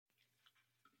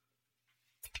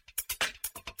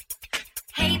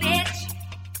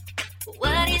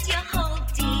is your whole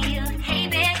deal? Hey,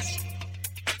 bitch,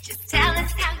 just tell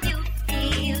us how you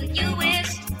feel. You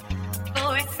wished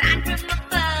for a sign from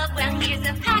above. Well, here's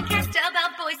a podcast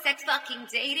about boy sex, fucking,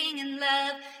 dating, and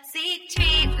love. Seek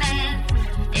treatment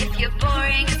if you're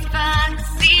boring as fuck.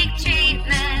 Seek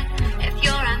treatment if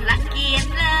you're unlucky in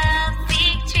love.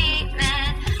 Seek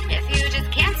treatment if you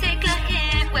just can't take a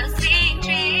hint. Well, seek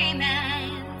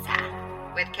treatment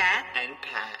with Kat and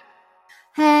Pat.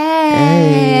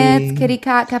 Hey, it's Kitty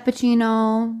Cat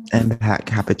Cappuccino. And Pat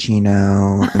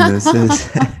Cappuccino. And this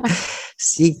is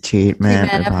Seek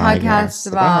Treatment, a podcast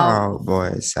about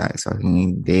boys, sex,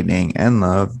 fucking, dating, and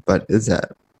love. But is it?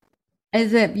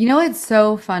 You know, it's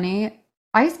so funny.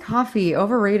 Iced coffee,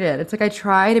 overrated. It's like I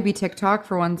try to be TikTok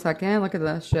for 1 second. Look at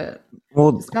this shit.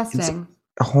 Well, disgusting.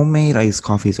 Homemade iced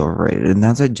coffee is overrated. And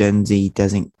that's what Gen Z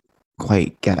doesn't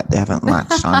quite get. They haven't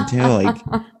latched onto. Like,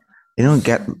 they don't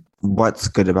get what's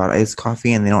good about iced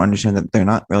coffee, and they don't understand that they're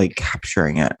not really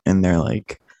capturing it in their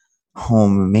like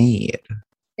homemade.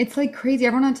 It's like crazy.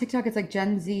 Everyone on TikTok, it's like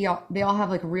Gen Z, they all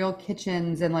have like real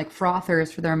kitchens and like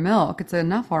frothers for their milk. It's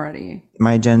enough already.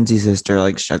 My Gen Z sister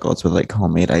like struggles with like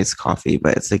homemade iced coffee,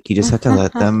 but it's like you just have to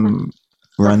let them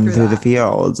run through the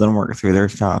fields and work through their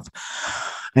stuff.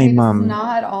 Hey, it's Mom.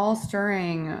 Not at all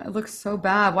stirring. It looks so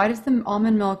bad. Why does the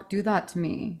almond milk do that to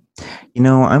me? You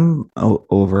know, I'm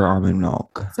over almond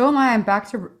milk. So am I. I'm back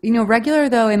to, regular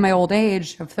though in my old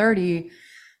age of 30.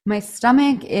 My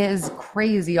stomach is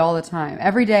crazy all the time.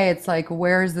 Every day it's like,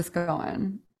 where is this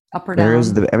going? Up or down? Every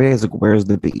day is like, where's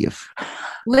the beef?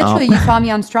 Literally, you saw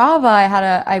me on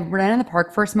Strava. I ran in the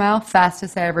park first mile,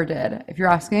 fastest I ever did. If you're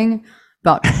asking,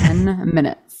 about 10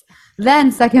 minutes.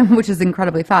 Then second, which is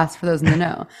incredibly fast for those in the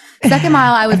know. Second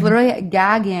mile, I was literally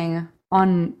gagging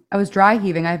I was dry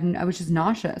heaving. I was just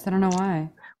nauseous. I don't know why.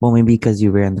 Well, maybe because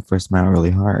you ran the first mile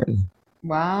really hard.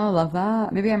 Wow, love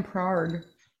that. Maybe I'm prog.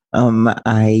 We're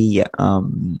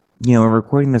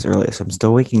recording this early, so I'm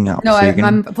still waking up. No, so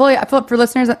I'm fully, for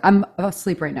listeners, I'm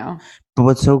asleep right now. But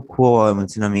what's so cool and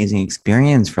what's an amazing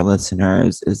experience for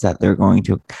listeners is that they're going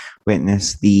to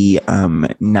witness the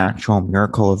natural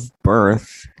miracle of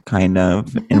birth, kind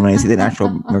of. And when I say the natural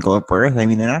miracle of birth, I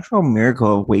mean the natural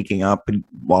miracle of waking up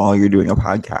while you're doing a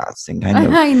podcast and kind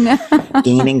of I know.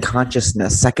 Gaining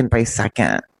consciousness second by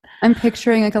second. I'm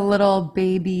picturing like a little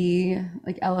baby,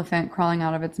 like elephant crawling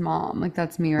out of its mom. Like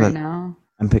that's me right now.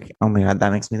 Oh my God,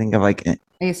 that makes me think of like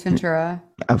Ace Ventura.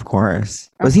 Of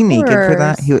course. Was he naked for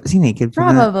that? Was he naked for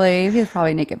that? Probably. He was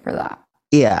probably naked for that.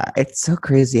 Yeah, it's so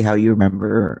crazy how you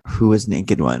remember who was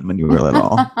naked when you were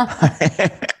little.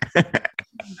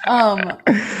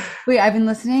 Wait, I've been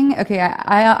listening. Okay,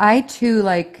 I too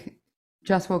like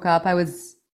just woke up. I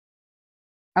was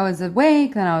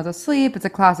awake, then I was asleep. It's a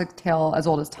classic tale as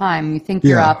old as time. You think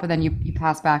you're up, and then you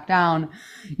pass back down.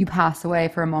 You pass away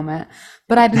for a moment.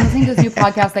 But I've been listening to this new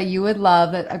podcast that you would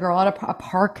love, that a girl at a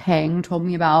park hang told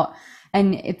me about,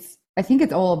 and I think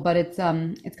it's old, but it's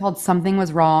called Something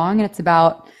Was Wrong, and it's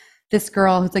about this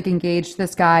girl who's like engaged to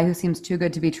this guy who seems too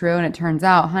good to be true, and it turns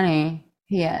out, honey,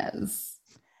 he is.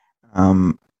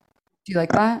 Do you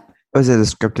like that? Was it a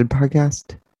scripted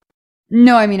podcast?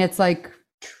 No, I mean it's like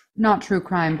not true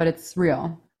crime, but it's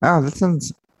real. Oh, that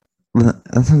sounds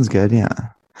good. Yeah.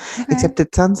 Okay. Except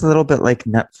it sounds a little bit like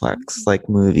Netflix, like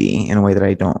movie in a way that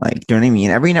I don't like. Do you know what I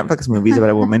mean? Every Netflix movie is about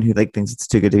a woman who like thinks it's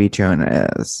too good to be true, and it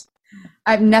is.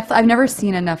 I've never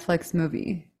seen a Netflix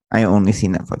movie. I only see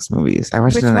Netflix movies. I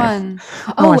watched Which one?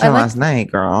 I watched it last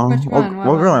night, girl. Which one?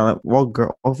 Girl. Well,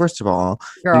 first of all,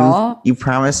 girl, you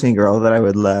promised me, girl, that I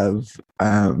would love.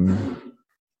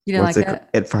 You didn't like it?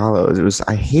 It Follows.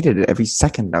 I hated it every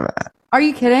second of it. Are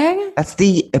you kidding? That's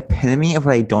the epitome of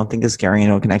what I don't think is scary and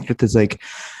don't connect with. Is like,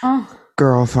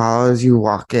 girl follows you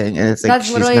walking, and it's like that's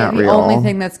she's literally not the real. only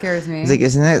thing that scares me. It's like,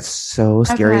 isn't it so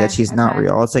scary that she's not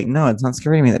real? It's like, no, it's not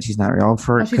scary to me that she's not real.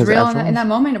 She's real in that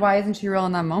moment. Why isn't she real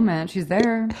in that moment? She's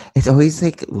there. It's always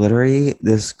like literally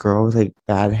this girl with like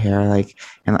bad hair, like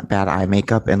and bad eye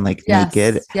makeup, and like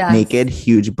naked,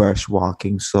 huge bush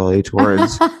walking slowly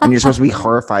towards, and you're supposed to be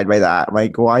horrified by that. I'm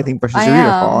like, well, I think bushes are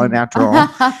beautiful and natural.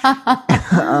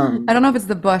 I don't know if it's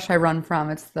the bush I run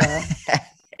from. It's the.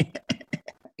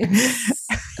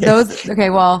 Those okay,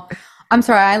 well, I'm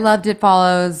sorry, I loved It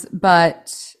Follows,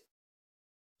 but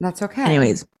that's okay.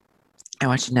 Anyways, I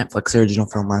watched a Netflix original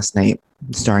film last night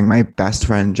starring my best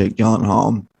friend Jake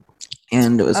Gyllenhaal,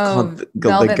 and it was called The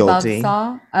Guilty.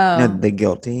 No, The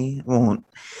Guilty. Well,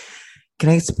 can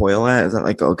I spoil it? Is that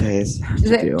like okay? Do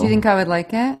you think I would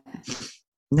like it?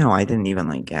 No, I didn't even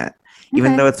like it.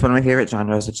 Even though it's one of my favorite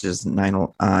genres, which is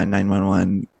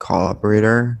 911 call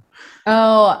operator.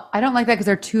 Oh, I don't like that because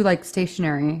they're too like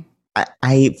stationary.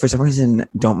 I for some reason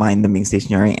don't mind them being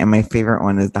stationary, and my favorite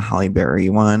one is the Halle Berry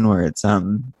one where it's I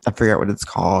forget what it's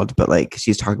called, but like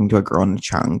she's talking to a girl in a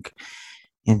trunk,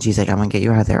 and she's like, "I'm gonna get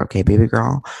you out of there, okay, baby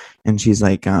girl," and she's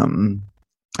like, I don't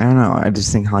know, I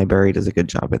just think Halle Berry does a good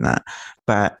job in that,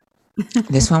 but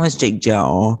this one was Jake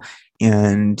Jill,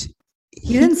 and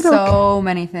He's in so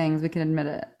many things. We can admit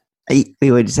it.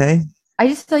 Wait, what'd you say? I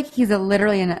just feel like he's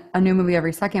literally in a new movie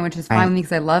every second, which is fine with me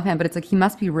because I love him. But it's like he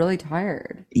must be really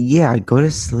tired. Yeah, go to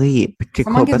sleep.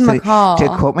 Someone give him a call. To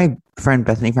quote my friend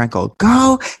Bethany Frankel,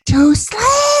 go to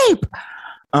sleep.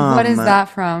 What is that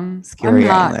from? Scary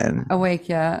I'm Island. not awake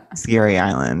yet. Scary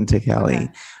Island to Kelly.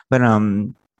 Okay. But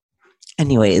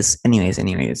anyways. Can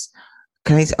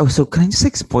I just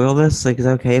like spoil this? Like, is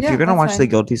that okay? If Yeah, you're gonna that's watch fine. The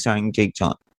Guilty starring Jake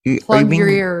John, Plug your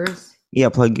ears. Yeah,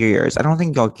 plug your ears. I don't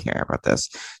think y'all care about this.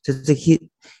 So it's like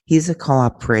he's a call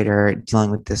operator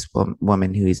dealing with this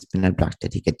woman who's been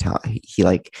abducted. He could tell he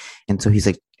like, and so he's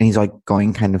like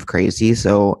going kind of crazy.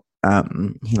 So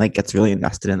he like gets really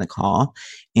invested in the call,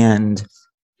 and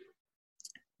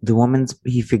the woman's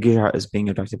he figures out is being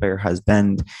abducted by her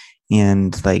husband,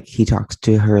 and like he talks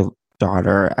to her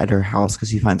daughter at her house because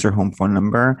he finds her home phone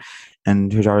number.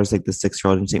 And her daughter's like the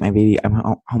 6-year-old, and she's like,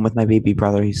 I'm home with my baby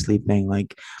brother. He's sleeping.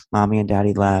 Like, mommy and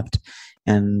daddy left.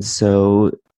 And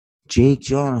so Jake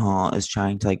Gyllenhaal is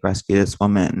trying to like rescue this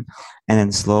woman. And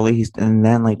then slowly and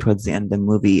then like towards the end of the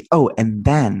movie, and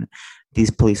then these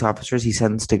police officers he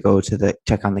sends to go to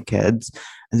check on the kids.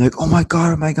 And they're like, oh my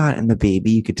God. And the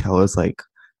baby, you could tell is like,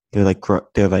 they're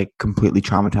like completely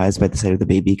traumatized by the sight of the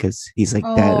baby because he's like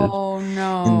dead. Oh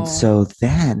no. And so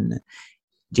then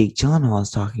Jake Gyllenhaal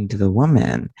is talking to the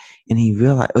woman, and he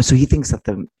realized. So he thinks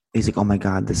that he's like, "Oh my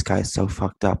God, this guy's so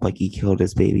fucked up! Like he killed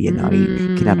his baby, and now he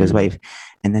kidnapped his wife."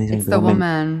 And then he's It's like, the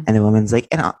woman, and the woman's like,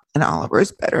 "And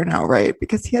Oliver's better now, right?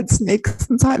 Because he had snakes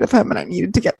inside of him, and I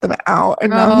needed to get them out,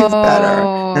 and now he's better."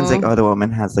 And it's like, the woman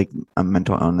has like a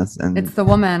mental illness, and it's the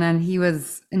woman, and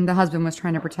the husband was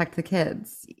trying to protect the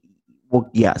kids. Well,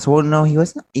 yeah. So, no, he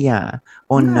wasn't. Yeah.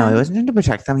 Well, no, he wasn't trying to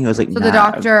protect them. He was like, so the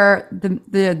doctor,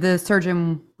 the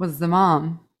surgeon was the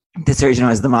mom. The surgeon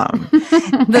was the mom.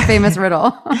 The famous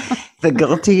riddle.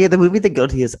 The movie The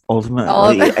Guilty is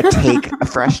ultimately a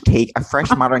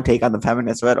fresh modern take on the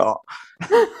feminist riddle.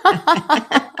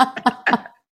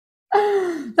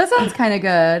 That sounds kind of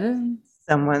good.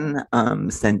 Someone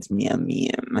sent me a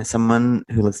meme. Someone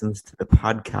who listens to the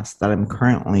podcast that I'm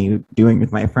currently doing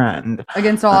with my friend.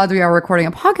 Against all odds, we are recording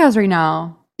a podcast right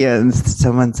now. Yeah, and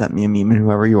someone sent me a meme, and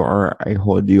whoever you are, I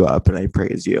hold you up and I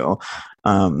praise you.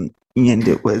 And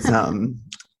it was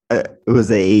it was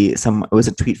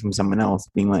a tweet from someone else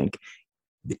being like,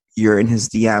 "You're in his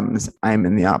DMs. I'm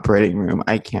in the operating room.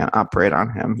 I can't operate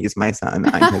on him. He's my son.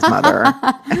 I'm his mother."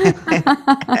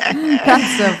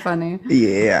 That's so funny.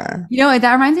 Yeah. You know,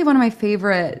 that reminds me of one of my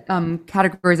favorite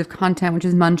categories of content, which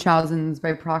is Munchausen's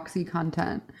by proxy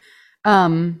content.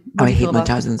 I hate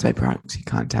Munchausen's by proxy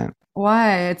content.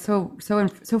 Why? It's so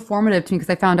formative to me because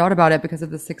I found out about it because of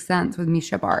The Sixth Sense with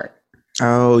Misha Bart.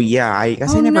 Oh yeah, I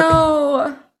guess I never.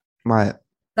 No. What?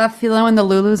 That feeling when the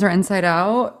Lulus are inside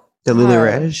out. The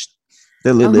LuLaRoche?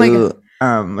 The Lulu,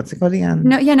 what's it called again?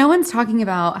 No, yeah, no one's talking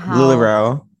about how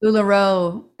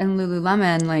LuLaRoe and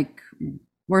Lululemon, like,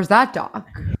 where's that doc?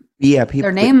 Yeah, people.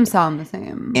 Their names sound the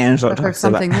same. Angela there's talks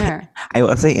something about, there. I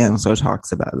will say Angela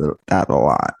talks about that a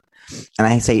lot. And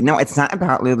I say, no, it's not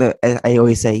about Lulu. I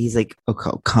always say, he's like,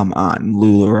 okay, come on,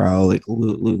 LuLaRoe, like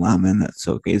Lululemon, that's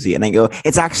so crazy. And I go,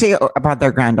 it's actually about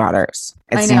their granddaughters.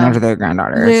 It's named after their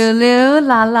granddaughters. Lulu,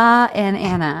 Lala, and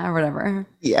Anna, or whatever.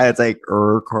 Yeah, it's like,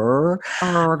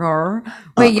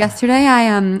 Wait, yesterday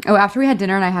after we had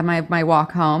dinner and I had my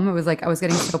walk home, it was like, I was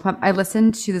getting so pumped. I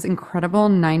listened to this incredible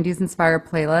 90s inspired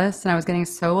playlist and I was getting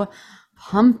so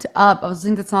pumped up. I was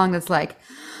listening to the song that's like,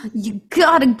 you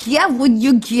gotta get what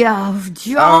you give.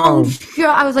 Don't.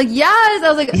 I was like, yes.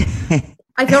 I was like,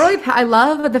 I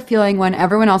love the feeling when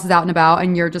everyone else is out and about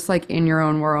and you're just like in your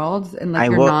own world and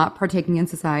like you're not partaking in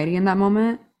society in that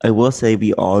moment. I will say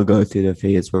we all go through the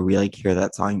phase where we like hear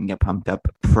that song and get pumped up.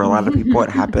 For a lot of people, it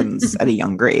happens at a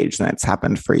younger age than it's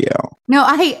happened for you. No,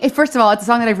 first of all, it's a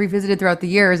song that I've revisited throughout the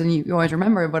years and you always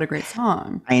remember what a great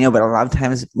song. I know, but a lot of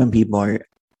times when people are,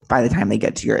 by the time they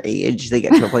get to your age, they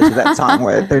get to a place with that song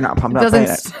where they're not pumped up by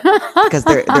it. Because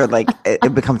they're like,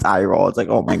 it becomes eye roll. It's like,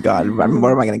 oh my God, what am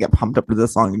I going to get pumped up to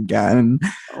this song again?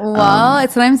 Well,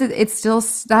 it's still,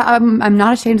 I'm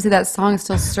not ashamed to say that song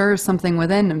still stirs something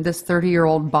within this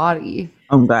 30-year-old body.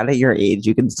 I'm glad at your age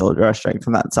you can still draw strength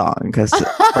from that song because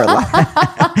for a lot,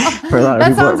 for a lot of That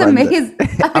people, sounds amazing.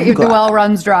 I'm If the glad. well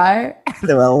runs dry.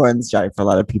 the well runs dry for a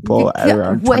lot of people at Yeah,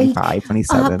 around wake 25,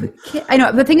 27. I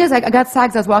know. The thing is, like, I got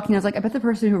sags. I was walking. I was like, I bet the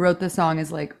person who wrote this song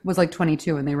was like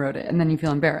 22 when they wrote it, and then you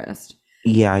feel embarrassed.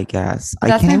 Yeah, I guess. But I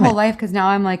that's can't my even, whole life because now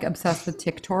I'm like obsessed with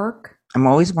TikTok. I'm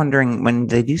always wondering when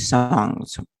they do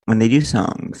songs,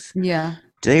 Yeah.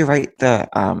 do they write the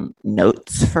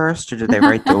notes first or do they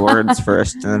write the words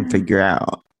first and then figure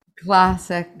out?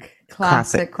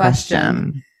 Classic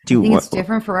question. Do I think it's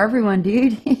different for everyone,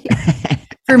 dude.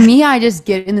 For me, I just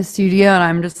get in the studio and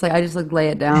I'm just like, I just like lay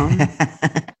it down.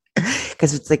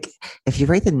 Because it's like if you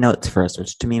write the notes first,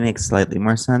 which to me makes slightly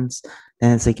more sense,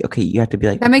 then it's like okay, you have to be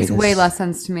like That makes okay, way this- less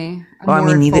sense to me. Well, I mean,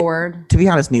 Word neither- for word. To be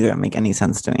honest, neither of them make any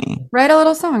sense to me. Write a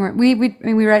little song. We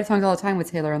write songs all the time with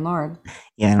Taylor and Lord.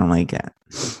 Yeah, I don't like it.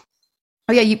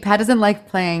 Oh yeah, Pat doesn't like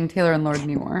playing Taylor and Lord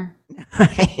anymore.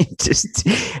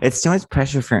 It's too much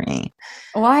pressure for me.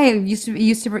 Why? It used to,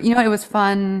 you know, it was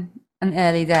fun in the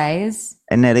early days.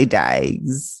 And then he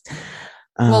dies.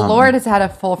 Well, Lord has had a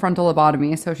full frontal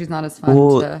lobotomy, so she's not as fun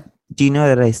Well, to do you know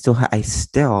that I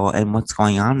still and what's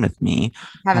going on with me?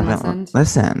 haven't haven't listened.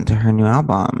 listened to her new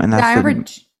album, and Yeah, I that's remember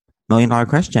the $1,000,000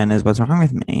 question: is what's wrong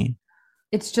with me?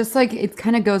 it's just like it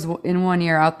kind of goes in one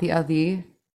ear out the other.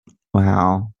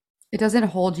 Wow, It doesn't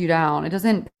hold you down. It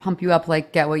doesn't pump you up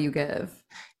like Get What You Give.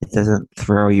 it doesn't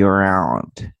throw you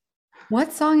around.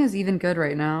 What song is even good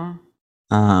right now?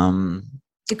 Um,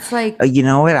 It's like, you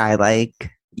know what I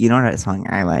like? You know what song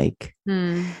I like?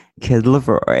 Kid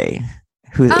Leroy,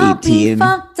 who's I'll be 18.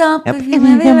 fucked up Yep. if you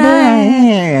live it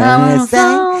right. I Wait, want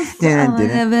songs that I do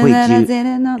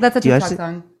didn't know. That's a do you TikTok actually-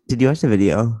 song. Did you watch the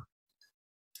video?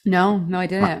 No, I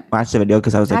didn't. Watch the video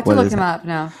because I was I like, have to what look is him it? up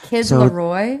now. Kid So-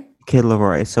 Leroy. Kid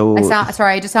Leroy. So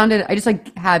Sorry, I just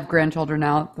like have grandchildren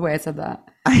now, the way I said that.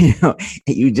 I know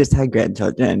you just had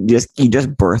grandchildren. You just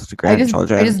birthed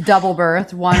grandchildren. I just double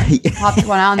birthed. One popped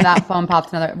one out and that phone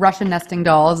popped another. Russian nesting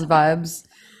dolls vibes.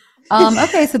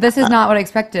 Okay, so this is not what I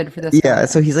expected for this. Yeah, guy.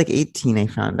 so he's like 18, I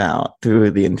found out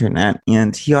through the internet.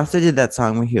 And he also did that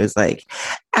song where he was like,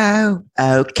 oh,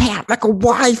 can't make a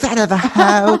wife out of a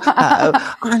hoe.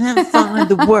 Oh, I never find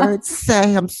the words to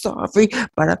say I'm sorry.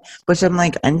 But which I'm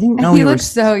like, I didn't know he you were. looks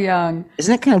so young.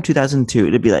 Isn't it kind of 2002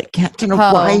 to be like, can't turn a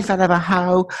Hoe. wife out of a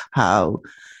hoe? Hoe.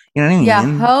 You know what I mean?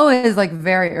 Yeah, Ho is like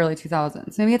very early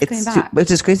 2000s. Maybe it's coming back.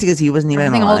 Which is crazy because he wasn't even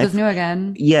Everything alive. old is new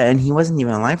again. Yeah, and he wasn't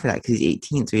even alive for that because he's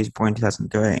 18, so he was born in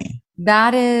 2003.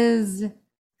 That is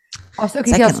also okay.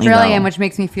 He's Secondly, Australian, though- which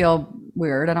makes me feel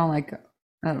weird. I don't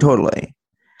know. Totally.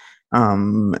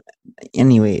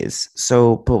 Anyways,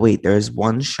 so but wait, there's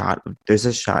a shot.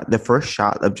 The first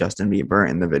shot of Justin Bieber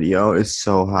in the video is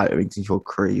so hot, it makes me feel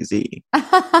crazy.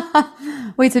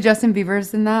 Wait, so Justin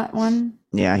Bieber's in that one?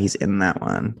 Yeah, he's in that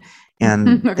one.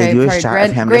 And they Okay, do a sorry. shot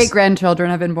of him Great just- grandchildren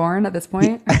have been born at this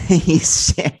point.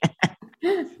 he's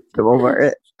come over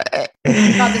it.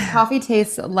 God, this coffee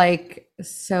tastes like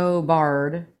so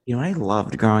barred. You know what I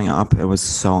loved growing up? It was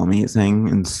so amazing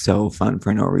and so fun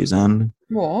for no reason.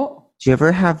 What? Do you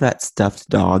ever have that stuffed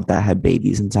dog that had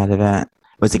babies inside of it?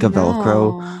 It was like a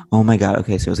Velcro. No. Oh my God.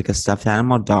 Okay. So it was like a stuffed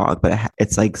animal dog, but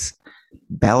it's like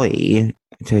belly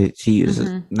to use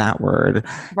that word.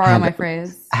 Borrow had- my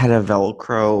phrase. Had a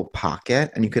Velcro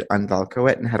pocket and you could unvelcro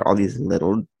it and had all these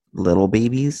little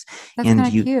babies. That's and kind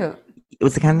of you- cute. It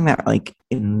was the kind of thing that like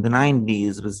in the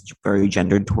 90s was very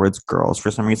gendered towards girls for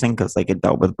some reason because like it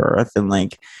dealt with birth and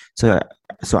like so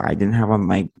I didn't have one.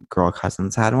 My girl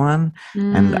cousins had one.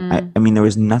 And I mean, there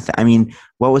was nothing. I mean,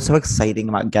 what was so exciting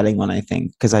about getting one, I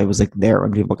think, because I was like there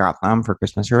when people got them for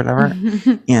Christmas or whatever,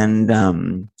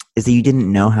 and is that you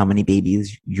didn't know how many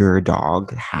babies your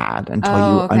dog had until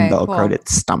Oh, you okay, unvelcroed cool.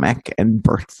 its stomach and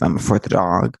birthed them for the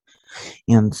dog.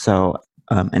 And so,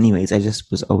 anyways, I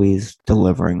just was always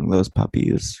delivering those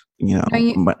puppies, you know,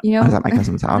 when I was at my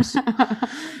cousin's house.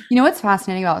 You know what's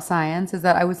fascinating about science is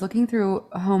that I was looking through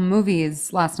home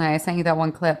movies last night. I sent you that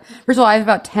one clip. First of all, I have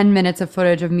about 10 minutes of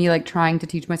footage of me like trying to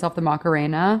teach myself the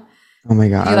Macarena. Oh my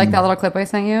God. Do you like that little clip I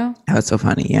sent you? That's so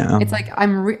funny. Yeah. It's like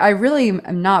I really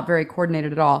am not very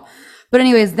coordinated at all. But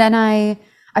anyways, then I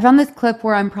found this clip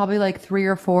where I'm probably like 3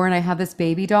 or 4 and I have this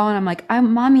baby doll and I'm like,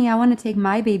 Mommy, I want to take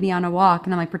my baby on a walk.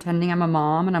 And I'm like pretending I'm a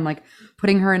mom and I'm like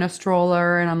putting her in a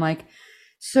stroller and I'm like,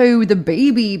 so the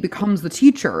baby becomes the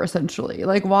teacher essentially.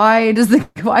 Like why did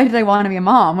I want to be a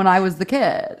mom when I was the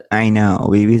kid? I know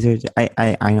babies are.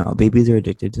 I know babies are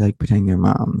addicted to like pretending they're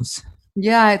moms.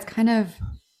 Yeah, it's kind of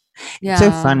It's so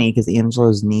funny because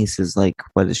Angela's niece is like,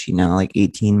 what is she now? Like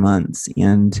 18 months,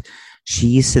 and she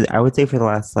used to. I would say for the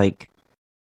last like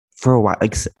for a while,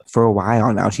 for a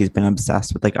while now, she's been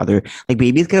obsessed with like other, like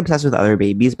babies get obsessed with other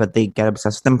babies, but they get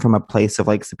obsessed with them from a place of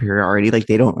like superiority. Like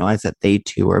they don't realize that they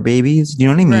too are babies. Do you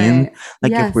know what I mean? Right.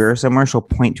 Like if Yes. we're somewhere, she'll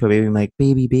point to a baby and be like,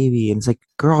 baby, baby. And it's like,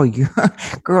 girl, you're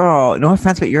girl, no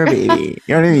offense, but you're a baby.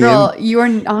 You know what I mean? Girl, you are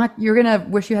not, you're gonna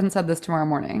wish you hadn't said this tomorrow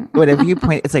morning. Whenever you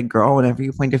point, it's like, girl, whenever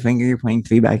you point a finger, you're pointing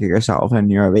three back at yourself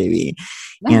and you're a baby.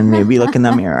 And maybe look in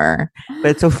the mirror.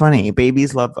 But it's so funny.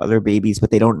 Babies love other babies,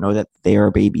 but they don't know that they are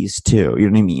babies too. You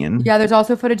know what I mean? Yeah, there's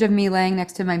also footage of me laying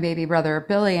next to my baby brother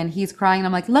Billy, and he's crying. And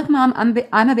I'm like, "Look, mom,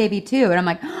 I'm a baby too." And I'm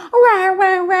like, "Wah,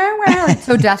 wah, wah, wah," like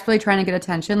so desperately trying to get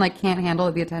attention, like can't handle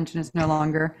it. The attention is no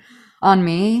longer on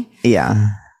me. Yeah.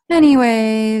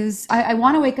 Anyways, I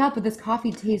want to wake up, but this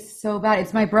coffee tastes so bad.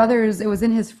 It's my brother's. It was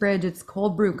in his fridge. It's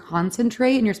cold brew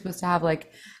concentrate, and you're supposed to have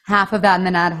like half of that and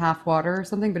then add half water or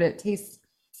something. But it tastes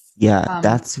Yeah.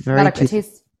 That's very medical. It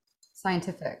tastes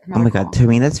scientific. oh my God. Medical. To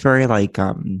me, that's very like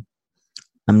I'm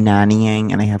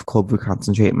nannying and I have cold brew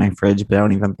concentrate in my fridge, but I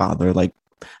don't even bother. Like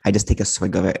I just take a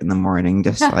swig of it in the morning,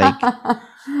 just like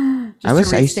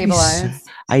Just to I used to be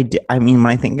restabilize. I mean,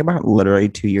 when I think about literally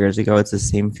 2 years ago, it's the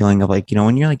same feeling of like, you know,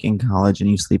 when you're like in college and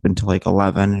you sleep until like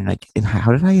 11 and like,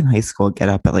 how did I in high school get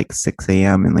up at like 6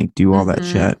 a.m. and like do all that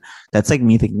Mhm. shit? That's like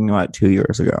me thinking about 2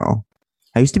 years ago.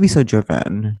 I used to be so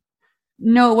driven.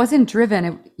 No, it wasn't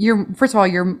driven. You're first of all,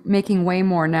 you're making way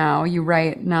more now. You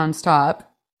write nonstop.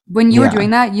 When you were Yeah, doing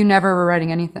that, you never were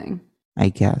writing anything. I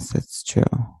guess that's true.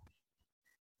 I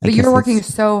But you guess were working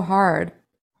that's so hard.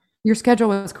 Your schedule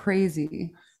was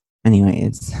crazy.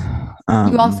 anyways.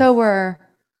 You also were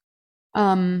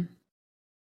um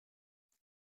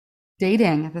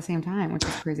dating at the same time, which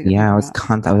is crazy to think Yeah, I was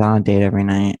about. I was on a date every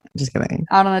night. Just kidding.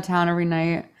 Out on the town every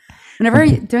night. Whenever,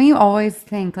 don't you always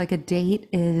think like a date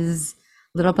is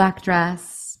little black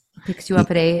dress, picks you Y-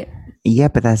 up at 8? Yeah,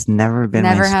 but that's never been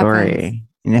my Never happens. story.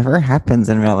 It never happens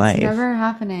in real It's life. never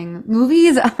happening.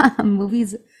 Movies,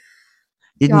 movies,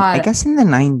 I God. guess in the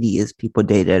 90s people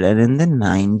dated, and in the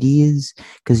 90s,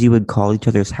 because you would call each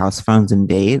other's house phones and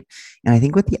date. And I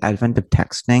think with the advent of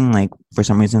texting, like for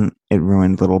some reason it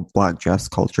ruined little black dress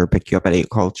culture, pick you up at 8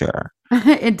 culture.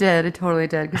 It did. It totally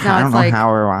did. Because now I don't it's know like,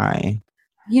 how or why.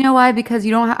 you know why? Because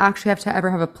you don't actually have to ever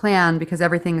have a plan because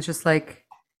everything is just like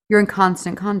you're in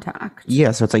constant contact. Yeah,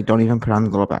 so it's like don't even put on the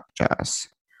little black dress.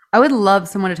 I would love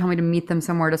someone to tell me to meet them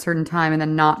somewhere at a certain time and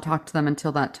then not talk to them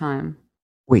until that time.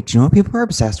 Wait, do you know what people are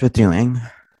obsessed with doing?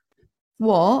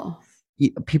 Well,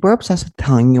 People are obsessed with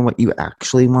telling you what you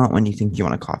actually want when you think you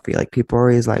want a coffee. Like people are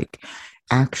always like,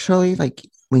 actually, like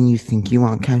when you think you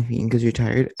want caffeine because you're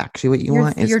tired, actually what you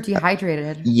want is you're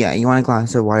dehydrated. yeah, you want a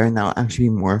glass of water and that'll actually be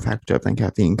more effective than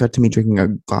caffeine. Cut to me drinking a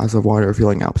glass of water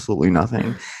feeling absolutely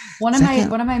nothing. Second,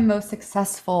 One of my most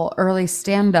successful early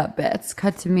stand-up bits,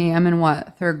 cut to me, I'm in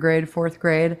what, third grade, fourth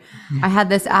grade. I had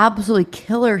this absolutely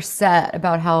killer set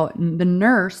about how the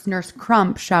Nurse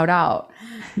Crump, shout out,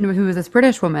 who was this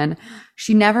British woman,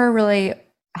 she never really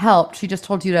helped. She just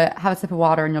told you to have a sip of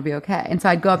water and you'll be okay. And so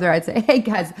I'd go up there, I'd say, hey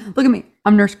guys, look at me,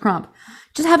 I'm Nurse Crump.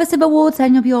 Just have a sip of water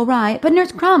and you'll be all right. But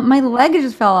Nurse Crump, my leg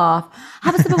just fell off.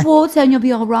 Have a sip of water and you'll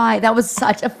be all right. That was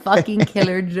such a fucking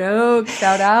killer joke.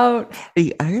 Shout out.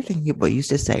 the other thing people used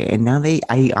to say, and now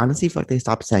I honestly feel like they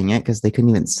stopped saying it because they couldn't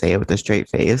even say it with a straight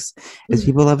face, is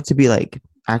people love to be like,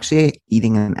 actually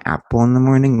eating an apple in the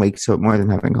morning wakes you up more than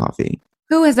having coffee.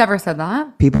 Who has ever said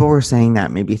that? People were saying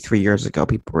that maybe 3 years ago.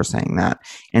 People were saying that,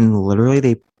 and literally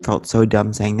they felt so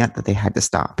dumb saying that they had to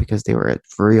stop because they were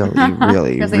really,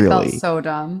 really, Because they felt really. so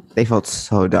dumb. They felt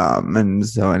so dumb, and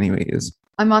so, anyways,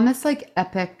 I'm on this like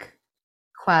epic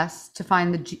quest to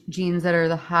find the jeans that are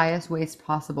the highest waist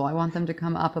possible. I want them to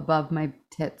come up above my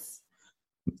tits.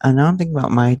 and now I'm thinking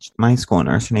about my school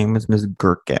nurse. Her name was Miss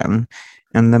Gherkin,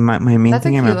 and then my main That's a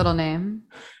thing I cute remember. little name.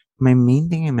 My main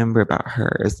thing I remember about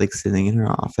her is like sitting in her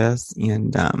office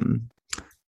and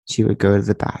she would go to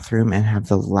the bathroom and have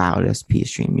the loudest pee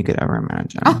stream you could ever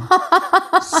imagine.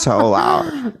 So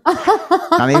loud.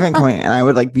 Not even coming, and I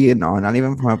would like be in awe, not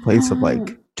even from a place of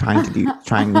like not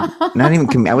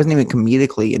even I wasn't even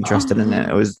comedically interested in it.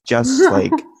 It was just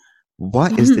like,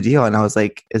 what is the deal? And I was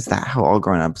like, is that how all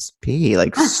grown-ups pee?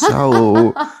 Like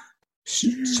so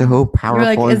powerful.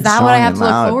 You're like, is and that what I strong have and to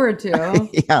look loud. forward to?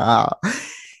 Yeah.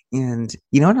 And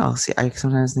you know what else I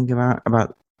sometimes think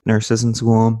about nurses in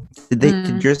school?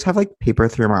 Did yours have like paper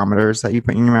thermometers that you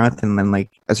put in your mouth and then like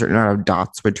a certain amount of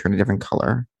dots would turn a different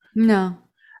color? No.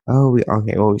 Oh,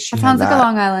 okay. Well, she That had sounds like a that.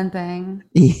 Long Island thing.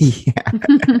 Yeah.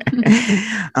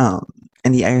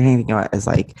 And the other thing about is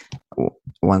like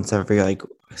once every like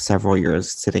several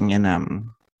years sitting in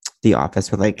the office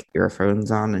with like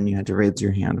earphones on and you had to raise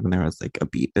your hand when there was like a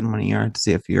beep in one ear to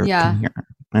see if you Yeah. can hear.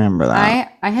 I remember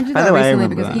that. I had to do By that the way, I recently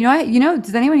remember because that.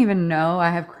 does anyone even know I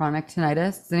have chronic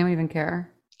tinnitus? Does anyone even care?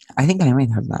 I think I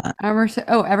might have that. Ever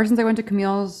since I went to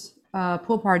Camille's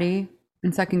pool party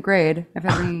in second grade, I've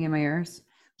had ringing in my ears.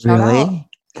 Shout out. Really?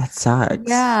 That sucks.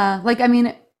 Yeah, like I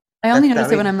mean, I only That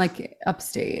notice it when makes I'm like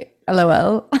upstate.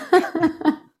 LOL.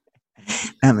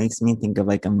 that makes me think of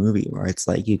like a movie where it's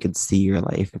like you could see your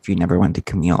life if you never went to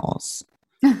Camille's.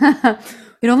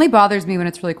 It only bothers me when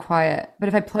it's really quiet, but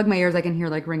if I plug my ears, I can hear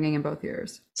like ringing in both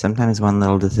ears. Sometimes one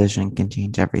little decision can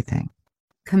change everything.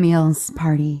 Camille's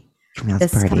party. Camille's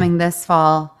This party. coming this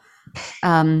fall,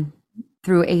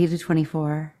 through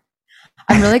A24.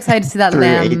 I'm really excited to see that Through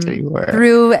lamb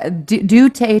A24. due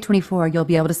to A24. You'll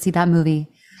be able to see that movie.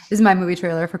 This is my movie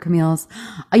trailer for Camille's.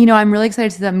 I'm really excited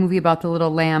to see that movie about the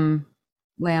little lamb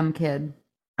kid.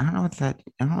 I don't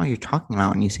know what you're talking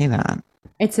about when you say that.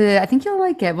 I think you'll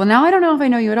like it. Well, now I don't know if I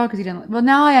know you at all because you didn't. Well,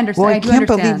 now I understand. Well, I do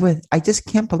understand. I just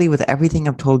can't believe with everything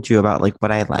I've told you about like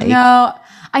what I like. No,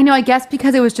 I know. I guess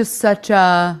because it was just such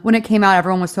a when it came out,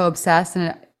 everyone was so obsessed,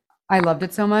 and I loved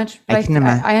it so much. But I can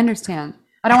imagine. I understand.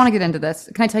 I don't want to get into this.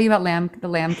 Can I tell you about the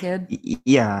lamb kid?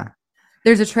 Yeah.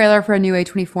 There's a trailer for a new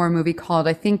A24 movie called,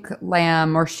 I think,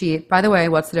 Lamb or Sheep. By the way,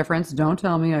 what's the difference? Don't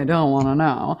tell me. I don't want to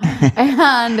know.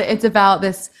 And it's about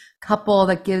this couple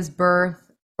that gives birth,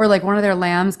 or like one of their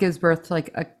lambs gives birth to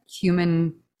like a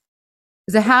human.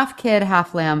 It's a half kid,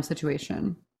 half lamb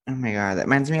situation. Oh my God, that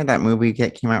reminds me of that movie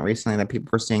that came out recently that people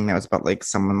were seeing that was about like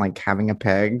someone like having a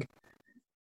pig.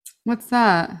 What's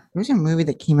that? There was a movie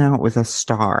that came out with a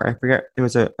star. I forget there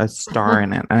was a star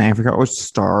in it, and I forgot which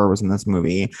star was in this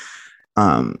movie.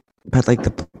 But like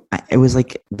it was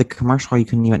like the commercial, you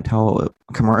couldn't even tell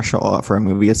commercial for a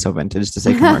movie is so vintage to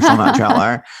say commercial, not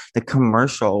trailer. The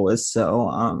commercial was so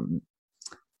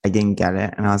I didn't get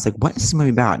it, and I was like, "What is this movie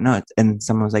about?" No, and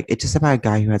someone was like, "It's just about a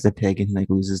guy who has a pig and he like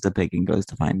loses the pig and goes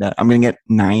to find it." I'm gonna get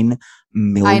 9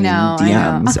 million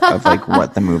DMs of like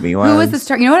what the movie was. Who was the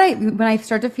star? You know what? When I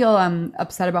start to feel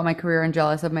upset about my career and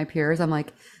jealous of my peers, I'm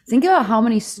like, think about how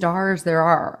many stars there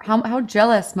are. How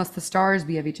jealous must the stars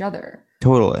be of each other?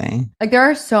 Totally. Like there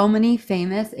are so many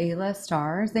famous A-list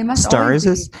stars. They must Stars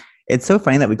always is. It's so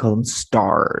funny that we call them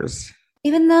stars.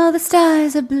 even though the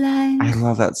stars are blind. I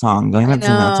love that song. Don't even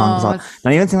sing that song because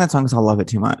don't even sing that song because I'll love it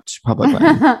too much publicly.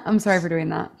 I'm sorry for doing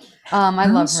that. I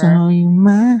love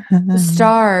her. The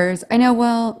stars. I know.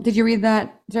 Well, did you read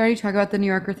that? Did I already talk about the New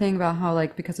Yorker thing about how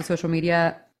like because of social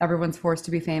media, everyone's forced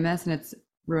to be famous and it's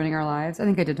ruining our lives? I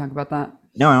think I did talk about that.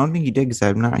 No, I don't think you did because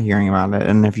I'm not hearing about it.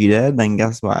 And if you did, then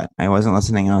guess what? I wasn't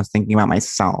listening. I was thinking about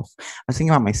myself. I was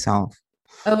thinking about myself.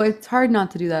 Oh, it's hard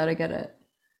not to do that. I get it.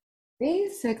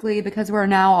 Basically, because we're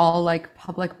now all like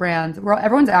public brands,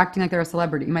 everyone's acting like they're a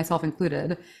celebrity, myself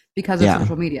included, because of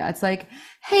social media. It's like,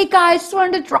 hey guys, just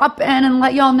wanted to drop in and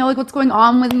let y'all know like what's going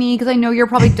on with me because I know you're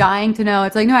probably dying to know.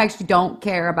 It's like, no, I actually don't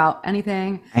care about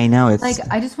anything. I know it's like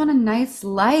I just want a nice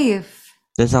life.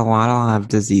 There's a lot of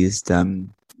diseased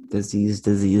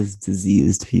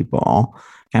people.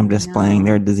 I'm displaying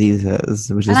their diseases,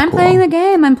 which is I'm cool. playing the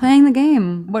game. I'm playing the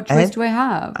game. What choice do I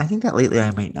have? I think that lately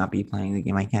I might not be playing the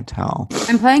game. I can't tell.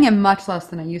 I'm playing it much less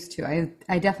than I used to.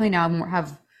 I definitely now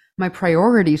have my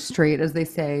priorities straight, as they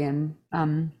say in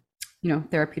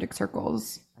therapeutic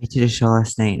circles. I did a show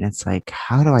last night, and it's like,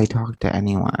 how do I talk to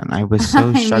anyone? I was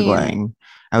so struggling.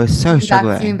 I was so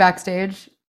struggling. You mean backstage?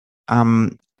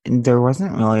 There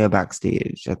wasn't really a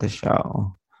backstage at the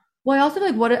show. Well, I also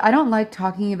I don't like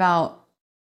talking about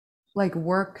like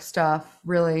work stuff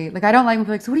really. Like I don't like when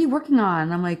people are like, so what are you working on?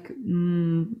 And I'm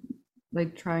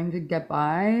like trying to get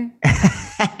by.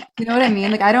 You know what I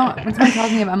mean? Like I don't when someone's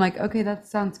talking about I'm like, okay, that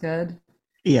sounds good.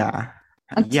 Yeah.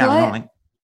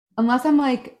 Unless I'm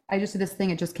like, I just did this thing,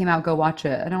 it just came out, go watch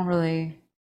it. I don't really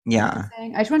I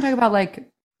just want to talk about like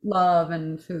love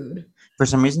and food. For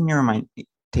some reason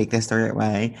take this the right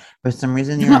way. For some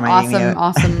reason, you're reminding me of...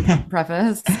 Awesome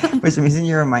preface. For some reason,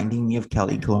 you're reminding me of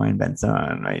Kelly Cloran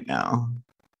Benson right now.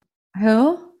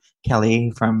 Who?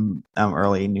 Kelly from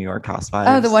early New York Housewives.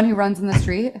 Oh, the one who runs in the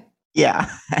street? Yeah.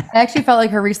 I actually felt like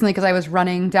her recently because I was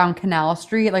running down Canal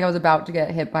Street. Like I was about to get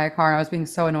hit by a car and I was being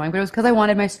so annoying. But it was because I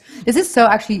wanted this is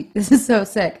so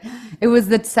sick. It was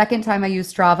the second time I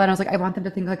used Strava and I was like, I want them to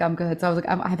think like I'm good. So I was like,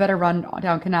 I better run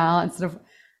down Canal instead of...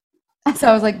 So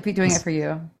I was like doing it for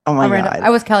you. Oh my God.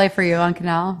 I was Kelly for you on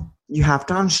Canal. You have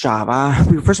to on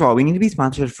Strava. First of all, we need to be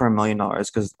sponsored for $1 million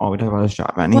because all we talk about is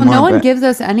Strava anymore. Well, no one gives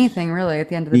us anything really at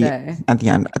the end of the day. At the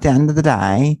end of the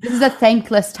day. This is a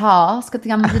thankless task at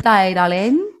the end of the day,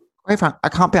 darling. I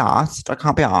can't be asked.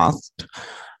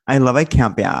 I love I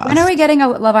can't be asked. When are we getting a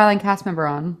Love Island cast member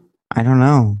on? I don't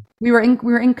know. We were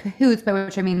in cahoots, by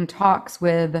which I mean talks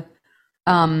with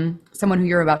someone who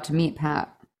you're about to meet, Pat.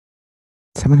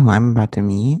 Someone who I'm about to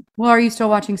meet. Well, are you still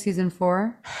watching season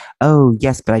 4? Oh,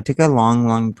 yes, but I took a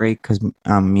long break because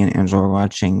me and Angela were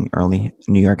watching early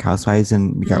New York Housewives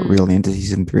and we got really into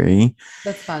season 3.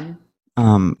 That's fun.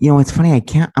 It's funny.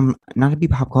 I'm not to be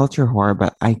pop culture whore,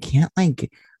 but I can't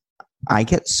I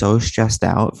get so stressed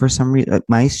out for some reason. Like,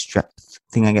 my stress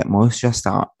thing I get most stressed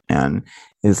out and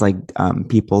is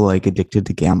people like addicted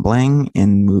to gambling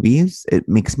in movies. It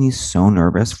makes me so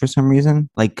nervous for some reason.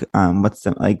 What's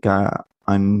the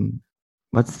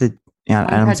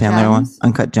Adam Uncut Sandler one? Gems?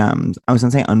 Uncut Gems. I was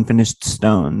gonna say Unfinished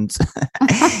Stones.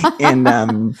 And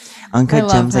Uncut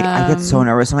love Gems, I get so him.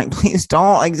 nervous. I'm like, please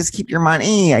don't, just keep your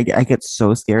money. I get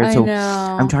so scared. I So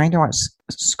know. I'm trying to watch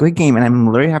Squid Game and I'm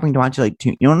literally having to watch it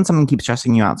when someone keeps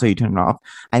stressing you out so you turn it off.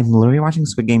 I'm literally watching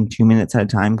Squid Game 2 minutes at a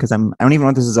time because I don't even know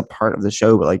if this is a part of the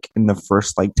show, but in the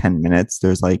first 10 minutes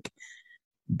there's I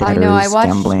know. debtors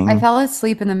gambling. I fell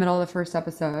asleep in the middle of the first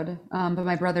episode, but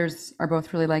my brothers are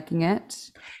both really liking it.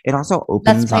 It also Let's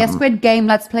opens play a Squid Game.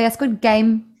 Let's play a Squid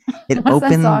Game. it What's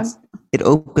that song?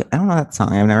 opens I don't know that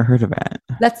song. I've never heard of it.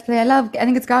 Let's play a love. I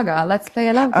think it's Gaga. Let's play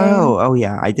a love game. Oh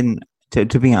yeah. I didn't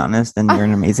to be honest, and you're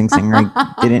an amazing singer.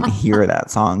 I didn't hear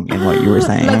that song in what you were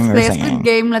saying Let's or play a singing. Squid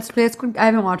Game. Let's play a Squid. I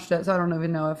haven't watched it, so I don't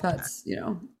even know if that's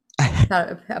if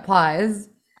that applies.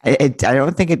 I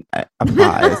don't think it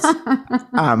applies.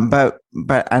 But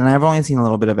and I've only seen a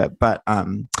little bit of it, but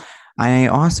I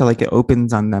also it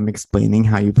opens on them explaining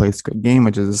how you play Squid Game,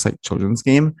 which is this children's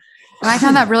game. And I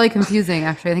found that really confusing,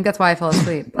 actually. I think that's why I fell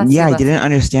asleep. I didn't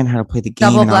understand how to play the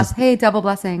game. Double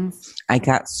blessings. I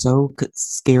got so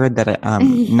scared that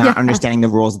not understanding the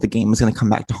rules of the game was going to come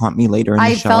back to haunt me later in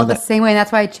the show. I felt the same way.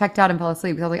 That's why I checked out and fell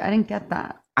asleep because I was like, I didn't get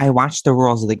that. I watched the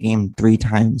rules of the game 3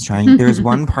 times trying. There's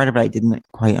one part of it I didn't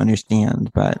quite understand,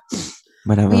 but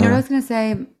whatever. Well, you know what I was going to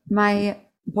say? My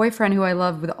boyfriend, who I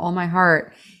love with all my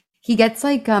heart, he gets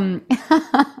in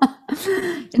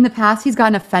the past, he's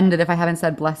gotten offended if I haven't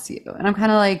said bless you. And I'm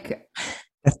kind of like...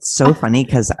 That's so funny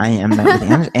because I am that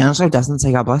with Angelo doesn't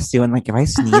say God bless you. And if I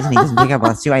sneeze and he doesn't say God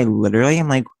bless you, I literally am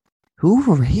like,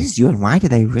 who raised you and why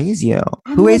did they raise you?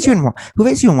 Who raised you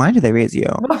and why did they raise you?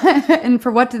 And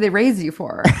for what did they raise you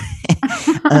for?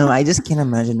 I just can't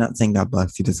imagine not saying God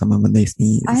bless you to someone when they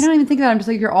sneeze. I don't even think of that. I'm just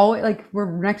you're always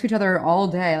we're next to each other all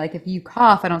day. If you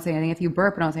cough, I don't say anything. If you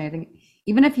burp, I don't say anything.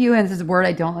 Even if and this is a word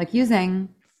I don't like using.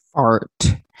 Fart.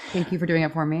 Thank you for doing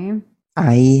it for me.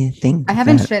 I think I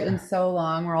haven't shit in so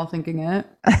long. We're all thinking it.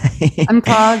 I'm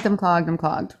clogged.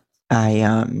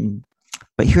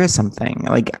 But here's something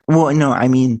I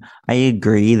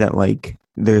agree that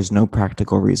there's no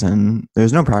practical reason.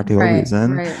 There's no practical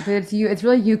reason. Right. But it's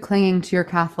really you clinging to your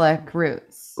Catholic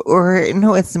roots. Or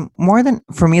no, it's more than,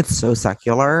 for me, it's so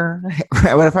secular.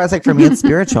 What if I was for me, it's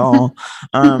spiritual.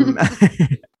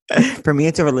 For me,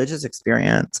 it's a religious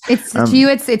experience. It's to you,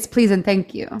 it's please and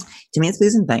thank you. To me, it's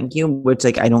please and thank you, which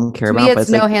I don't care about. To me, it's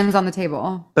no hands on the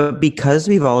table. But because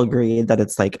we've all agreed that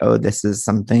it's oh, this is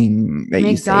something that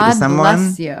you say God to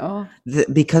someone.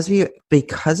 Bless you.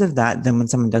 Because of that, then when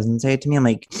someone doesn't say it to me, I'm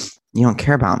like, you don't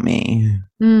care about me.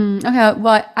 Okay,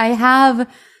 well, I have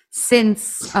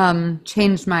since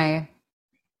changed my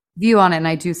view on it, and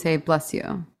I do say bless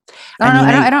you.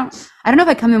 I don't know if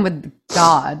I come in with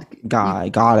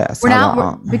goddess.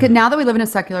 Because now that we live in a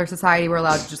secular society, we're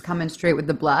allowed to just come in straight with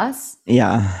the bless.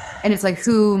 Yeah. And it's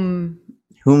whom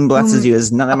blesses you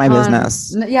is none of my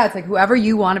business. Yeah, it's whoever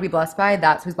you want to be blessed by,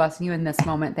 that's who's blessing you in this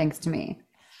moment, thanks to me.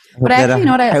 But I actually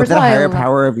know what I hope that a higher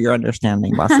power of your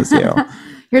understanding blesses you.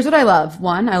 Here's what I love.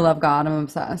 1, I love God. I'm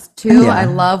obsessed. 2, I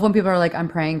love when people are I'm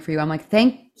praying for you. I'm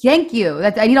thank you.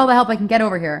 I need all the help I can get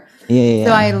over here. Yeah.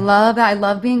 So I love that. I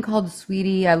love being called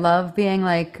sweetie. I love being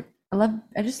I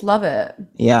just love it.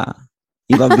 Yeah.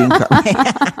 You love being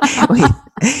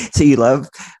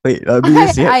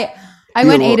I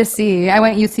went A to C. I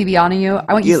went UCB on you.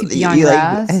 I went UCB on your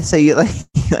ass. So you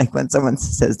when someone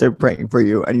says they're praying for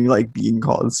you and you being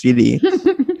called sweetie.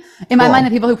 In my mind,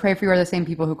 the people who pray for you are the same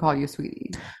people who call you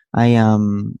sweetie. I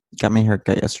got my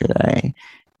haircut yesterday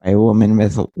by a woman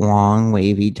with long,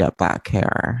 wavy, jet black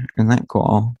hair. Isn't that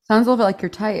cool? Sounds a little bit like your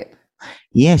type.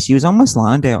 Yeah, she was almost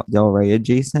Lana Del Rey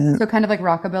adjacent. So kind of like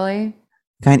rockabilly.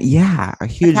 A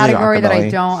huge category rockabilly. that I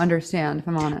don't understand, if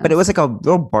I'm honest. But it was a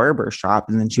little barber shop,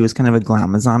 and then she was kind of a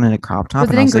glamazon in a crop top.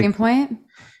 Was it in Greenpoint?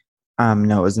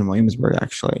 No, it was in Williamsburg,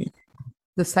 actually.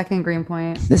 The second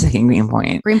Greenpoint.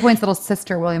 Greenpoint's little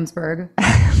sister, Williamsburg.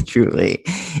 Truly.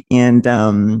 And,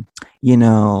 and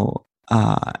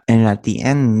at the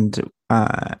end,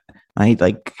 I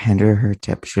handed her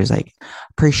tip. She was like,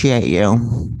 appreciate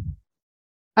you.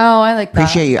 Oh, I like that.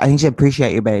 Appreciate you. I think she said,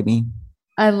 appreciate you, baby.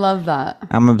 I love that.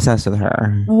 I'm obsessed with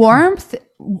her. Warmth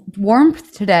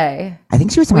today. I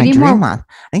think she was in We my need more- dream last.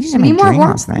 I think she was We in my need more dream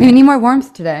warmth. last We night. need more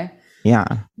warmth today. Yeah,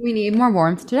 We need more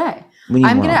warmth today. we need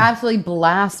I'm more. gonna absolutely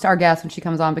blast our guest when she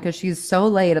comes on because she's so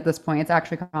late at this point. It's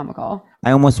actually comical. I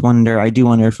almost wonder. I do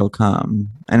wonder if she'll come.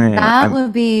 And That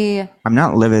would be. I'm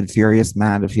not livid, furious,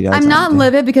 mad if she doesn't. I'm not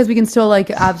livid because we can still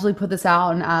like absolutely put this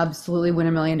out and absolutely win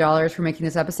 $1 million for making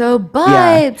this episode. But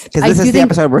Yeah, because I this do is the think,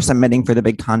 episode we're submitting for the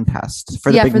big contest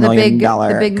for the yeah, big for the million big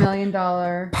dollar $1 million.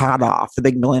 pot off, the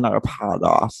big $1 million pot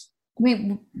off.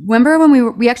 We remember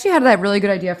when we actually had that really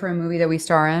good idea for a movie that we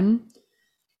star in.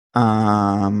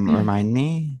 Remind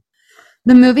me.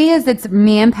 The movie is it's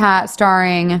me and Pat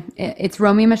starring. It's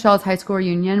Romy and Michelle's high school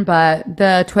reunion, but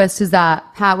the twist is that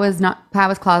Pat was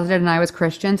closeted and I was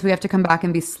Christian, so we have to come back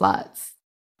and be sluts.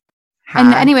 And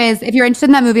Huh? anyways, if you're interested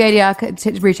in that movie idea,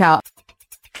 reach out.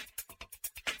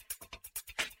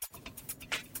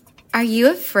 Are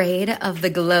you afraid of the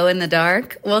glow in the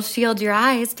dark? Well, shield your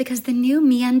eyes because the new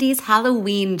MeUndies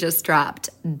Halloween just dropped.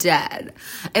 Dead.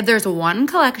 If there's one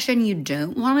collection you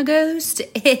don't want to ghost,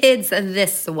 it's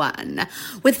this one.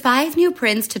 With 5 new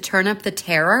prints to turn up the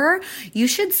terror, you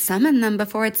should summon them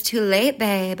before it's too late,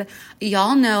 babe.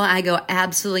 Y'all know I go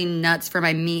absolutely nuts for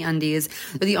my MeUndies.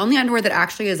 They're the only underwear that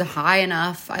actually is high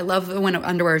enough. I love when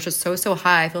underwear is just so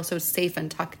high. I feel so safe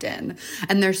and tucked in.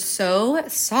 And they're so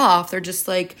soft. They're just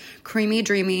like creamy,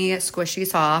 dreamy, squishy,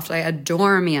 soft. I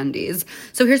adore MeUndies.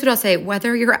 So here's what I'll say.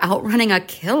 Whether you're outrunning a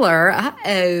killer,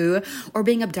 or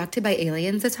being abducted by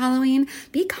aliens this Halloween,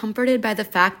 be comforted by the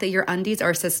fact that your undies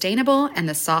are sustainable and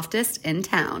the softest in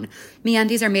town.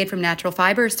 MeUndies are made from natural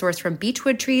fibers sourced from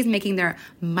beechwood trees, making their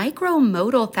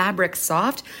micromodal fabric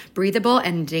soft, breathable,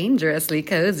 and dangerously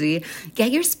cozy.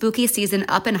 Get your spooky season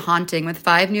up and haunting with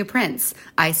 5 new prints.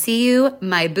 I See You,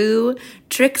 My Boo,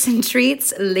 Tricks and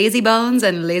Treats, Lazy Bones,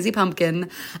 and Lazy Pumpkin.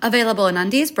 Available in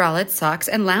undies, bralettes, socks,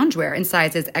 and loungewear in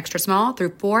sizes extra small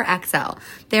through 4XL.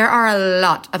 There are a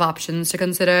lot of options to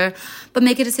consider, but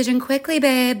make a decision quickly,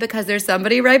 babe, because there's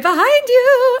somebody right behind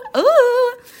you.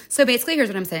 Ooh. So basically, here's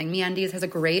what I'm saying. MeUndies has a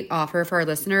great offer for our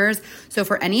listeners. So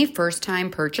for any first-time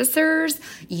purchasers,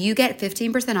 you get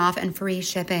 15% off and free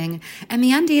shipping. And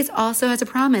MeUndies also has a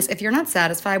promise. If you're not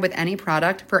satisfied with any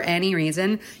product for any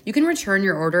reason, you can return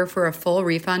your order for a full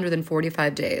refund within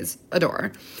 45 days.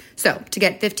 Adore. So to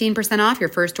get 15% off your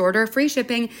first order, free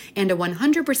shipping, and a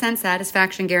 100%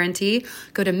 satisfaction guarantee,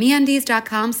 go to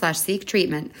MeUndies.com/seek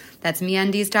treatment. That's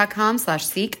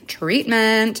MeUndies.com/seek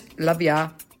treatment. Love ya.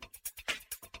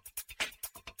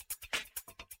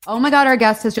 Oh my God, our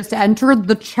guest has just entered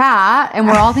the chat and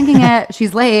we're all thinking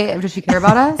she's late. Does she care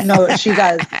about us? No, she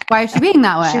does. Why is she being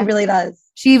that way? She really does.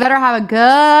 She better have a good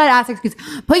ass excuse.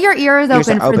 Put your ears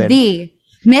open for the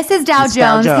Mrs. Dow Miss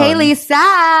Dow Jones, Jones. Haley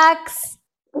Sachs.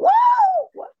 Woo!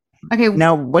 Okay.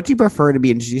 Now, what do you prefer to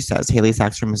be introduced as? Haley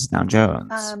Sachs or Mrs. Dow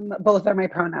Jones? Both are my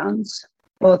pronouns.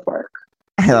 Both work.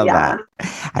 I love yeah.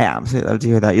 that. I absolutely love to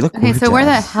hear that. You look Okay, so where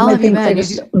the gorgeous. hell My have you things, I been?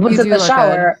 just You was do in the look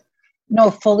shower. good. No,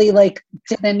 fully like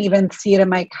didn't even see it in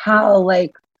my cow,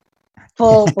 like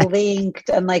full blinked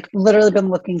and like literally been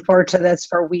looking forward to this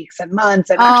for weeks and months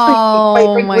and actually quite Oh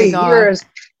my frankly God. years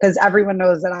because everyone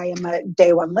knows that I am a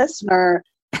day one listener.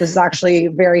 This is actually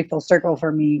very full circle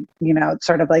for me. You know, it's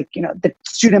sort of like, you know, the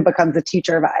student becomes a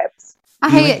teacher vibes.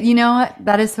 You know what?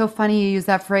 That is so funny. You use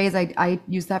that phrase. I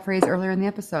used that phrase earlier in the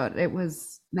episode. It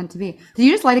was meant to be. Did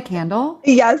you just light a candle?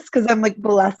 Yes, because I'm like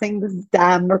blessing this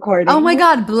damn recording. Oh my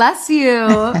God, bless you.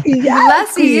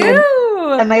 Yes, Bless you.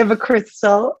 And I have a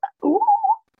crystal. Ooh.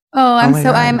 Oh, my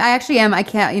God. I actually am. I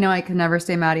can't, I can never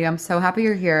say Maddie. I'm so happy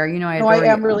you're here. You know, I No, adore I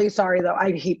am you. really sorry though.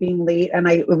 I hate being late, and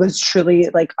it was truly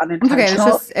like It's okay.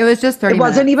 unintentional. It was just 30 It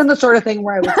wasn't minutes. even the sort of thing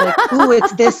where I was like, "Ooh,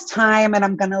 it's this time," and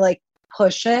I'm gonna like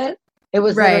push it. It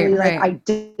was literally like I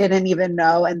didn't even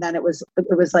know, and then it was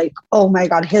like, "Oh my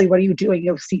God, Haley, what are you doing?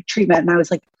 You seek treatment," and I was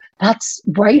like, "That's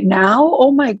right now?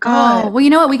 Oh my God!" Oh, well, you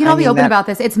know what? We can all be mean, open about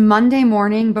this. It's Monday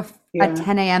morning at Yeah.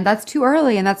 10 a.m. That's too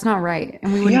early, and that's not right.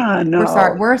 And we wouldn't. Yeah, no.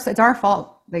 We're sorry. It's our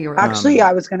fault that you were. Actually,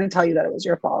 I was gonna tell you that it was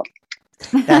your fault.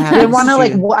 That I happens didn't want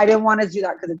to to- I didn't want to do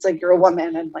that because it's like you're a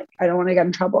woman, and like I don't want to get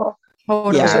in trouble.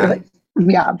 Totally. Yeah. Sort of like,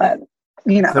 yeah, but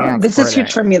you know, So this is for huge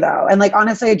that. for me though. And like,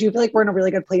 honestly, I do feel like we're in a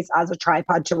really good place as a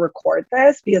tripod to record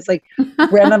this because like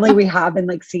randomly we have been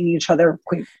like seeing each other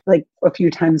quite, like a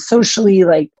few times socially,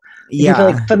 like you feel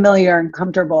Yeah, like familiar and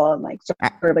comfortable and like sort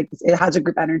of like it has a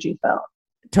group energy feel.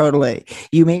 totally.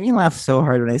 You make me laugh so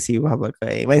hard when I see you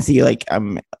publicly. When I see you like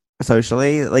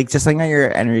socially, like just like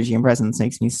your energy and presence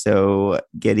makes me so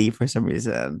giddy for some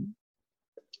reason.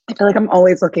 I feel like I'm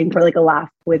always looking for like a laugh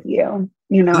with you.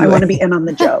 You know, I want to be in on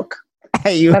the joke.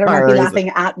 You Better not are be always- laughing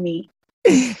at me.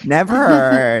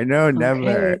 Never. No, never.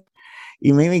 Okay.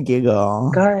 You made me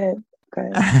giggle. Good.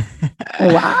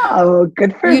 Wow,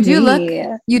 good for You do me.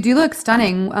 you do look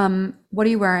stunning. What are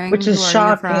you wearing? Which is Who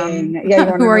are shocking. You from? Yeah,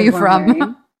 you Who are you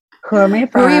from? Who am I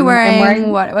from? Who are you wearing?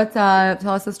 I'm wearing What's up?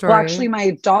 Tell us the story. Well, actually,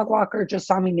 my dog walker just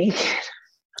saw me naked.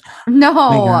 No.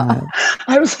 Oh my God.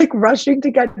 I was like rushing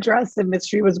to get dressed, and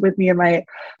Mystery was with me in my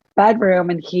bedroom,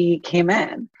 and he came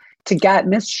in to get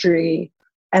Mystery,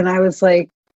 and I was like,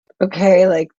 okay,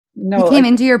 like no. He came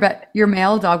into your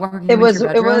male dog walker. It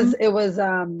was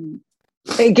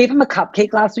I gave him a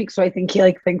cupcake last week, so I think he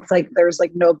like thinks like there's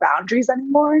like no boundaries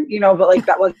anymore, you know. But like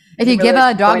that was if you give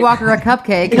a dog walker a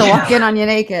cupcake, he'll walk in on you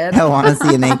naked. I want to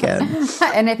see you naked.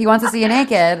 And if he wants to see you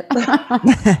naked,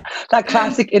 that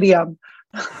classic idiom.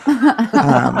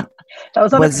 Um, That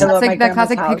was on was- a pillow at my that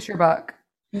classic grandma's house. picture book.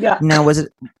 Yeah. now, was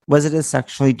it a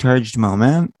sexually charged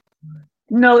moment?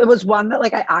 No, it was one that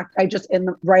like I just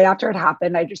right after it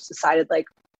happened, I just decided like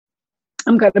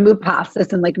I'm going to move past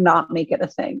this and like not make it a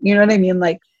thing. You know what I mean?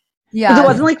 Like, 'cause Yeah. it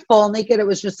wasn't like full naked. It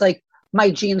was just like my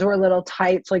jeans were a little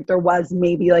tight. So like there was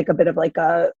maybe like a bit of like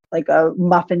a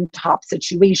muffin top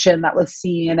situation that was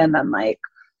seen, and then like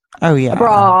Oh yeah. a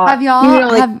bra. Have y'all you know,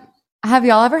 like, have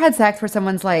y'all ever had sex where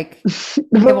someone's like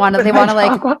they wanna,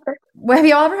 like have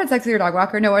y'all ever had sex with your dog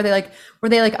walker? No, they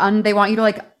want you to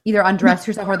like either undress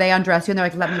yourself or they undress you and they're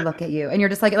like, let me look at you. And you're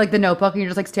just like The Notebook and you're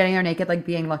just like standing there naked, like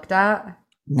being looked at.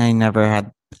 I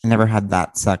never had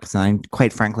that sex, and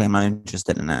quite frankly, I'm not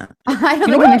interested in it. I don't You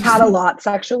know think what I'm I've had a lot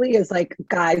sexually is like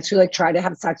guys who like try to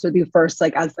have sex with you first,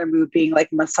 like as their move being like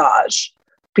massage.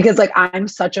 Because like I'm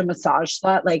such a massage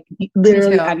slut, like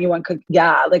literally too. anyone could,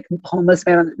 like homeless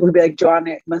man would be like, do you want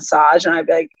a massage? And I'd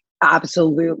be like,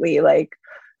 absolutely. Like,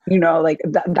 you know, like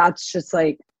that's just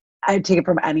like, I'd take it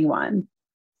from anyone.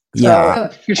 Yeah. So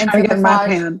if you're And trying to so get in my massage-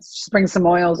 pants, just bring some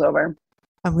oils over.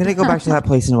 I'm gonna go back to that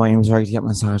place in Williamsburg to get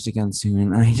massaged again soon.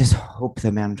 And I just hope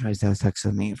the man tries to have sex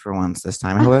with me for once this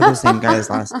time. I hope the same guy as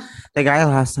last. The guy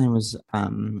last time was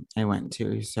I went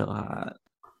to. He's so hot.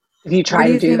 If you try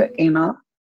do to do you think- anal.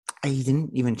 He didn't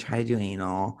even try to do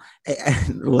anal.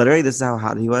 Literally, this is how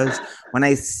hot he was. When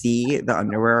I see the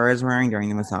underwear I was wearing during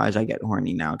the massage, I get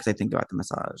horny now because I think about the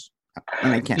massage,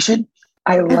 and I You can't. should.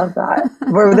 I love that.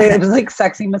 Were they just like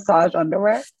sexy massage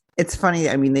underwear? It's funny.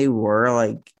 I mean, they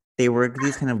were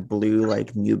these kind of blue,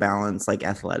 like New Balance, like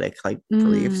athletic, like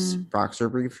briefs, boxer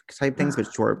brief type things, but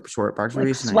short boxer Like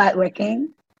briefs. and sweat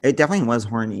wicking. it definitely was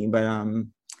horny, but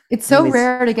It's so anyways.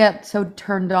 rare to get so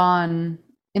turned on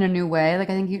in a new way.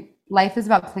 Like I think life is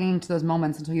about clinging to those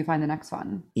moments until you find the next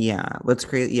one. Yeah, what's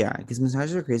crazy? Yeah, because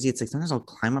massages are crazy. It's like sometimes I'll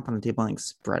climb up on the table and like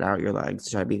spread out your legs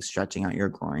to try to be stretching out your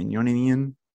groin. You know what I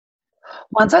mean?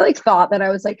 Once I like thought that I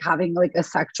was like having like a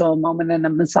sexual moment in a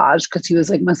massage because he was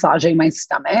like massaging my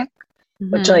stomach,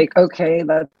 which Mhm. like, okay,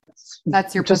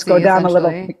 That's your just pussy, go down a little.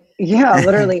 essentially. Yeah,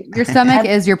 literally. Your stomach And-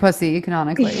 is your pussy,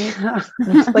 canonically. Yeah.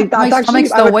 Like that's My actually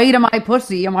stomach's I the would- weight of my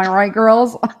pussy. Am I right,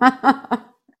 girls?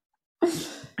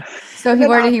 So Then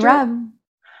where did he after- rub?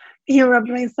 He rubbed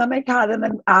my stomach hot, and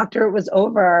then after it was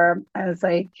over, I was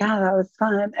like, "Yeah, that was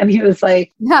fun." And he was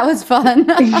like, That was fun.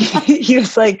 he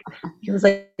was like,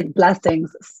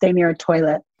 "Blessings, stay near a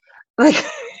toilet." Like,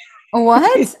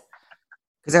 What?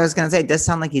 Because I was gonna say, it does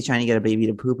sound like he's trying to get a baby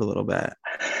to poop a little bit.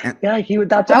 yeah, he would.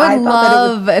 That's what I would thought that it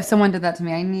was. love if someone did that to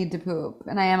me. I need to poop,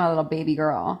 and I am a little baby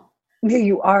girl. Yeah,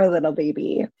 you are a little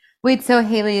baby. Wait, so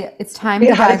Haley, it's time Wait,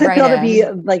 to how does dive it right feel in.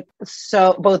 to be like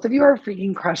so? Both of you are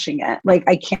freaking crushing it. Like,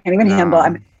 I can't even handle. No.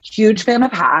 I'm a huge fan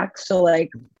of hacks. So like,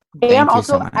 Thank and you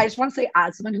also, so much. I just want to say,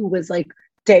 as someone who was like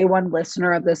day one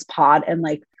listener of this pod and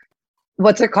like,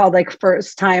 what's it called? Like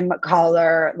first time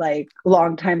caller, like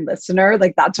long time listener.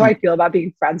 Like that's how I feel about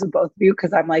being friends with both of you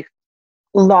because I'm like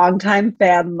long time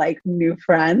fan, like new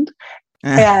friend.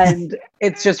 And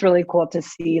it's just really cool to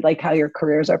see like how your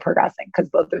careers are progressing because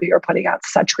both of you are putting out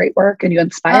such great work and you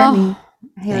inspire me.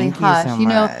 Haley, Thank you hush. so You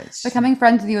know, much. becoming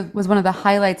friends with you was one of the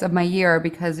highlights of my year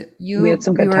because We had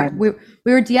some good times. we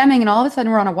were DMing and all of a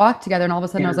sudden we're on a walk together and all of a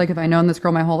sudden I was Yeah. like, if I known this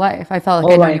girl my whole life, I felt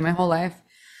like Whole I'd known you life. my whole life.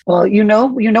 Well, you know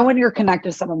when you're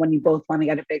connected to someone when you both want to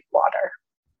get a big water.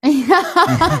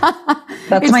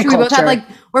 That's my We both have culture. like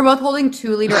we're both holding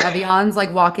 2-liter Evians,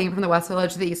 like walking from the West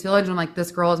Village to the East Village, and I'm like,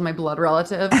 this girl is my blood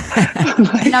relative.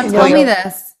 Now tell me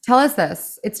this. Tell us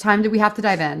this. It's time we have to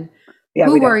dive in. Yeah,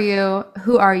 Who we do. were you?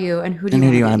 Who are you? And who do And you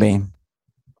who do you want want to to be? be?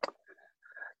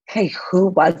 Hey, who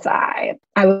was I?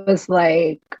 I was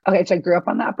like, okay, so I grew up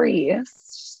on the Upper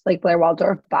East, like Blair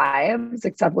Waldorf vibes,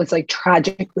 except was like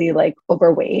tragically like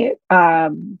overweight.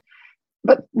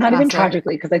 but not even Classic.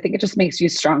 tragically, because I think it just makes you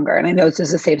stronger. And I know this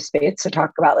is a safe space to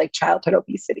talk about like childhood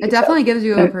obesity. It definitely gives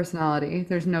you a personality.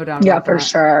 There's no doubt Yeah, about for that.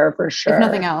 sure, for sure. If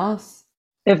nothing else.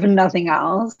 If nothing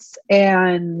else.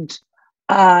 And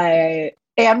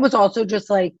was also just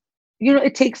like, you know,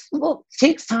 it takes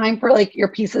time for like your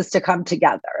pieces to come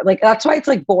together. Like that's why it's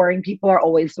like boring people are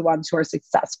always the ones who are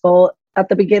successful at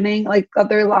the beginning like of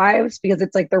their lives, because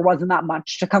it's like there wasn't that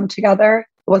much to come together.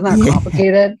 It wasn't that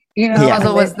complicated, you know. Yeah.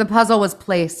 The puzzle was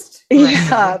placed.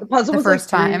 Yeah, the puzzle was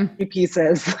first like time. 3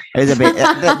 pieces. It was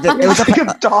it was like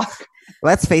a dog.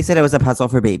 Let's face it, it was a puzzle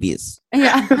for babies.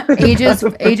 Yeah,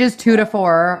 ages 2 to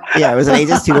 4. Yeah, it was an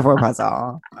ages 2 to 4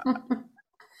 puzzle.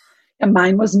 And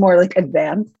mine was more like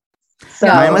advanced. So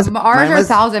Yeah, Mine was- ours mine are was-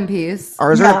 1,000 piece.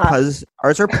 Ours Yeah. are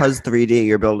Puzz 3D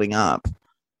you're building up.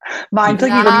 mine's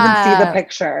like you don't even see the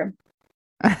picture.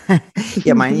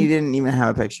 Yeah, mine you didn't even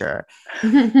have a picture.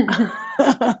 You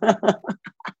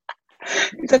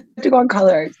said to go on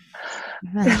colors.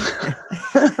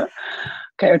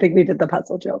 Okay, I think we did the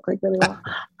puzzle joke like really well.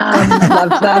 I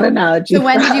loved that analogy. So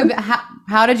when did you?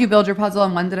 How did you build your puzzle,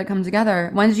 and when did it come together?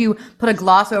 When did you put a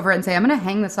gloss over it and say, "I'm going to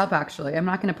hang this up"? Actually, I'm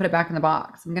not going to put it back in the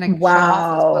box. I'm going to show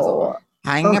off this puzzle.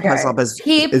 Hanging Okay. a puzzle up is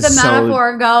Keep is the so-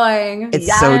 metaphor going. It's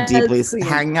Yes, so deeply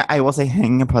queen. I will say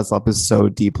hanging a puzzle up is so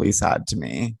deeply sad to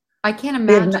me. I can't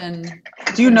We have imagine.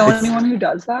 Do you know It's- anyone who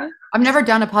does that? I've never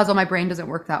done a puzzle. My brain doesn't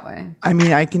work that way. I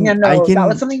mean, I can Yeah, no, I can that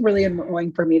was something really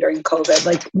annoying for me during COVID.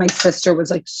 Like my sister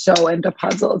was like so into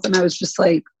puzzles, and I was just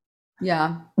like,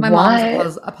 Yeah, my What?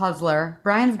 mom's a puzzler.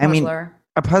 Brian's a I mean,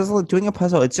 puzzler. doing a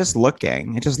puzzle, it's just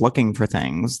looking for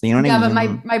things. You know what Yeah, I but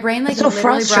mean? my brain like It's so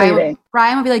literally frustrating.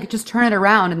 Brian would be like, just turn it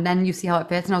around and then you see how it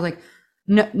fits. And I was like,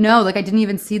 no, like I didn't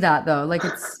even see that though. Like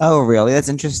it's. Oh, really? That's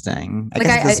interesting. I Like,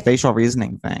 guess it's I- a spatial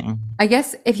reasoning thing. I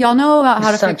guess if y'all know about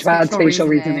how to Such fix bad spatial spatial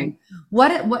reasoning,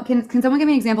 reasoning. what can someone give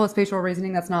me an example of spatial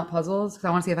reasoning that's not puzzles? Because I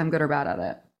want to see if I'm good or bad at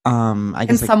it. I Can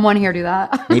guess like, someone here do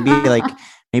that?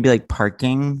 maybe like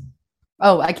parking.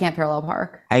 Oh, I can't parallel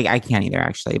park. I can't either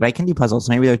actually, but I can do puzzles.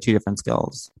 So maybe they're two different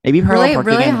skills. Maybe parallel Really,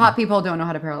 parking. really and- hot people don't know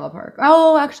how to parallel park.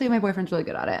 Oh, actually, my boyfriend's really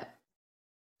good at it.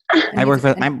 I work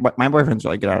with my boyfriend's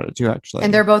really good at it too, actually.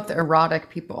 And they're both erotic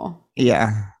people.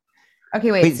 yeah.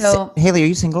 Okay, wait. So Haley, are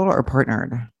you single or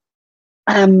partnered?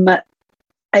 I'm a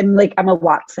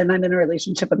Watson. I'm in a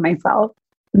relationship with myself.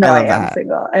 No, I I love am that.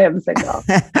 single. I am single.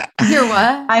 you're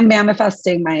what? I'm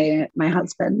manifesting my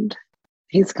husband.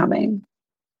 He's coming.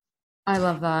 I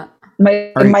love that.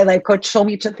 My Are you- my life coach told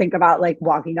me to think about like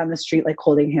walking down the street, like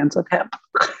holding hands with him.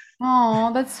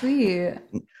 Oh, that's sweet.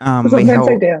 Wait, Sometimes I how,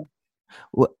 do.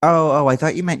 oh, I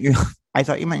thought you meant your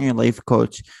life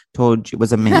coach told you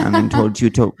was a man and told you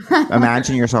to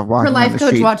imagine yourself Her walking down life the coach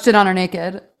street, watched it on her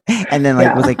naked. and then like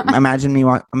Yeah. was like, imagine me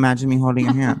holding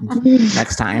your hand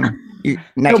next time. No,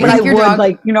 Next, but I Like your would dog-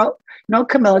 like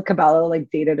Camila Cabello like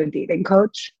dated a dating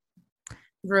coach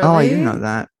Really? oh, I didn't know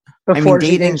that. before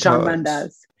she dating dated Shawn coach.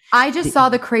 Mendes. I just saw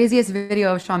the craziest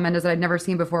video of Shawn Mendes that I'd never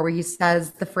seen before, where he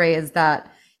says the phrase that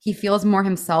he feels more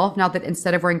himself now that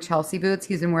instead of wearing Chelsea boots,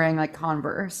 he's been wearing like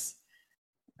Converse.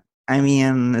 I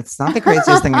mean, it's not the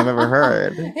craziest thing I've ever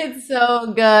heard. It's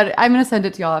so good. I'm gonna send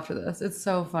it to y'all after this. It's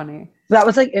so funny. That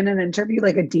was like in an interview,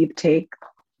 like a deep take.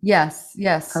 Yes.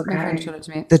 My friend Okay. showed it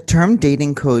to me. The term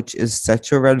dating coach is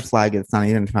such a red flag. It's not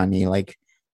even funny. Like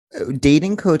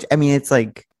dating coach, I mean, it's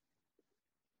like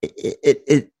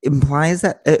it implies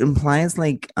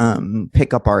like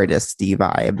pickup artisty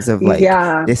vibes of like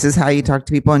yeah, this is how you talk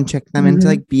to people and trick them into Mhm.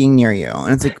 like being near you.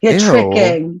 And it's like yeah, ew.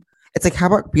 tricking. It's like, how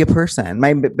about be a person?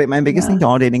 My biggest thing to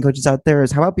all dating coaches out there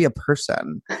is how about be a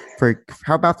person?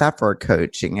 How about that for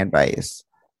coaching advice?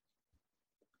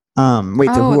 Wait,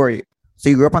 so Oh. who are you? So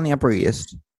you grew up on the Upper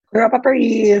East. Grew up Upper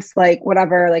East, like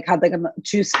whatever. Like had like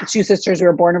two sisters who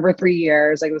were born over 3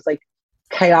 years. Like it was like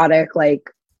chaotic, like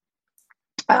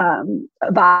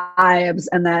vibes.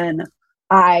 And then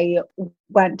I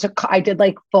did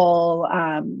like full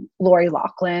Lori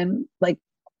Loughlin. Like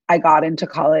I got into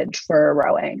college for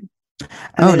rowing.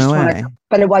 And I Oh, just no wanna- way.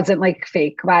 But it wasn't like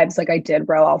fake vibes. Like I did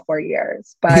row all 4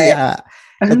 years. But Yeah,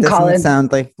 that in doesn't college,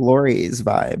 sound like Lori's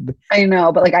vibe. I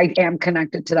know, but like I am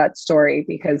connected to that story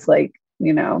because like,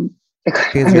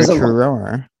 Because you're a true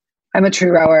rower. I'm a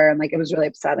true rower, and like it was really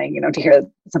upsetting, to hear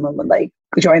someone would like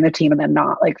join the team and then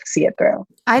not like see it through.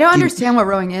 I don't You- understand what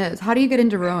rowing is. How do you get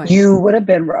into rowing? You would have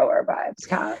been rower vibes,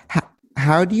 Kat.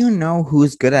 How do you know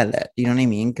who's good at it? You know what I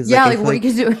mean? Because yeah, I like feel what you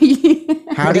can do.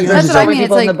 How do you know That's who's what I like- mean. It's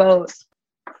People in like the boat.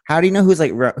 how do you know who's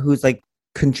like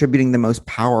contributing the most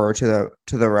power to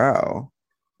the row?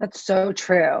 That's so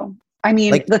true. I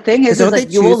mean, Like, the thing is don't like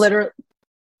they you will choose- literally.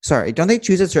 Sorry, don't they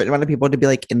choose a certain amount of people to be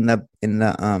like in the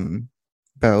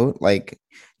boat? Like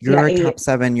you're a top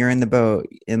 7, you're in the boat,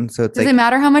 and so it's Does it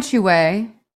matter how much you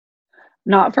weigh?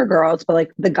 Not for girls, but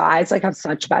like the guys like have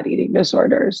such bad eating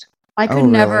disorders. I could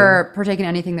never partake in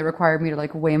anything that required me to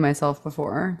like weigh myself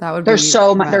before. That would their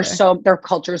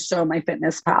culture is so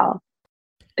MyFitnessPal.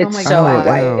 It's so egg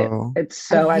white. It's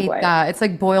so I egg hate white. that. It's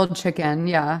like boiled chicken.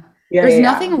 Yeah. There's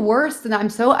nothing worse than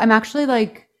that. I'm actually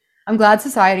like, I'm glad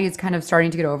society is kind of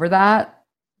starting to get over that.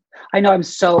 I know, I'm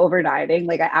so over dieting.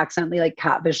 Like I accidentally like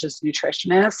catfished this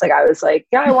nutritionist. Like I was like,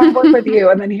 yeah, I want to work with you.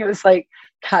 And then he was like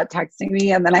cat texting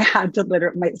me. And then I had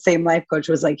to my same life coach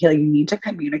was like, hey, you need to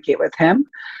communicate with him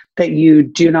that you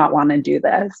do not want to do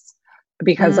this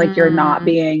because like you're not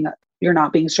being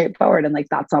straightforward. And like,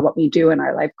 that's not what we do in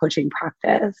our life coaching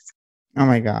practice. Oh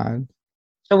my God.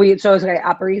 So it was like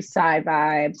Upper East Side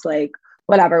vibes, like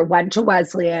whatever, went to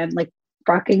Wesleyan, like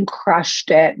fucking crushed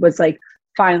it, was like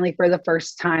finally for the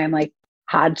first time, like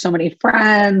had so many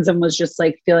friends and was just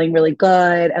like feeling really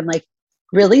good and like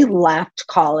really left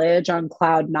college on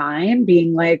cloud 9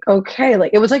 being like, okay,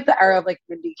 like it was like the era of like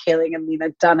Mindy Kaling and Lena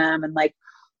Dunham and like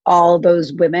all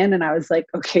those women. And I was like,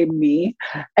 okay, me.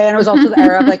 And it was also the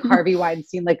era of like Harvey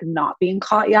Weinstein, like not being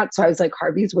caught yet. So I was like,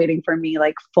 Harvey's waiting for me,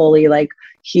 like fully, like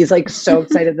he's like so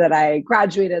excited that I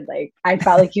graduated. Like I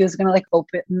felt like he was going to like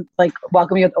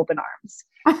welcome me with open arms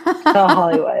to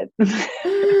Hollywood.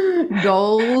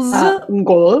 Goals.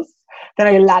 Then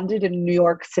I landed in New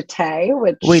York City,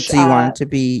 which so you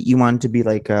wanted to be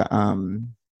like a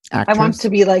actress? I want to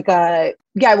be like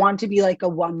I want to be like a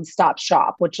one-stop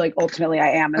shop, which like ultimately I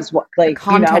am as what like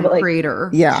content creator.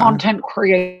 Yeah. Content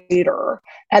creator.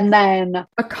 And then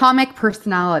a comic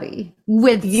personality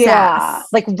with sass.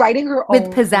 Like writing her own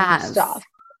with pizzazz stuff.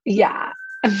 Yeah.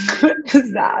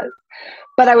 Pizzazz.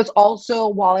 But I was also,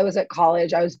 while I was at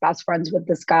college, I was best friends with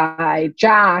this guy,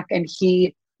 Jack, and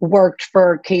he worked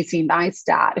for Casey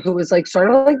Neistat, who was like sort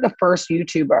of like the first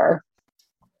YouTuber.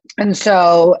 And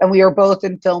we were both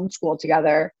in film school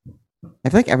together. I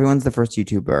feel like everyone's the first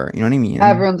YouTuber. You know what I mean?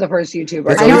 Everyone's the first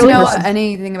YouTuber. I don't know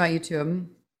anything about YouTube.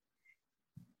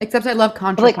 Except I love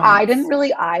content. Like I didn't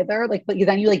really either. Like, but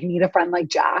then you like need a friend like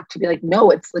Jack to be like, no,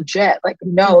 it's legit. Like,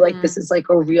 no, like this is like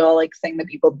a real like thing that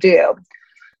people do.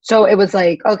 So it was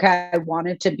like, okay, I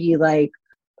wanted to be like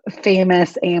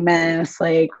famous Amos,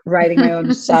 like writing my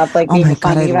own stuff, like being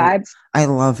funny vibes. I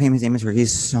love Famous Amos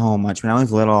reviews so much. When I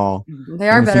was little, they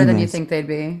are better than you think they'd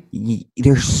be.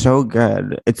 They're so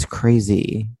good. It's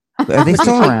crazy. Are they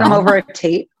still around? Take them over a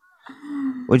Tate?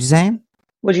 What'd you say?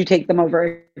 Would you take them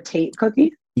over a Tate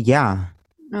cookie? Yeah.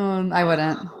 I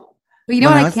wouldn't. But you know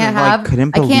what I can't have?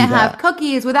 I can't have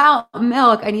cookies without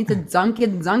milk. I need to dunk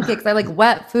it because I like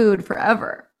wet food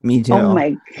forever. Me too. Oh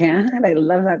my God. I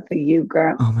love that for you,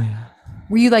 girl. Oh my God.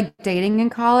 Were you like dating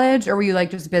in college or were you like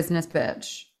just business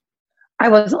bitch? I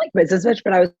wasn't like business bitch,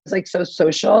 but I was like so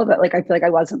social that like I feel like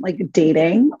I wasn't like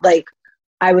dating. Like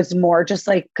I was more just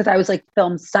like, because I was like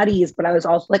film studies, but I was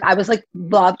also like, I was like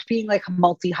loved being like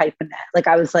multi-hyphenate. Like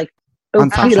I was like,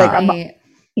 okay, like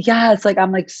it's like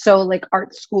I'm like so like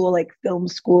art school, like film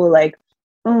school, like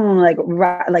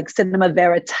like cinema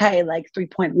verite, like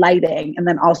 3-point lighting, and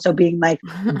then also being like,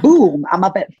 boom, I'm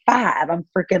up at 5. I'm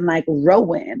freaking like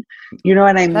rowing. You know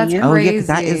what I mean? That's crazy. Oh yeah, because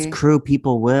that is crew.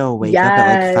 People will wake up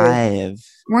at like 5.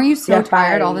 Weren't you so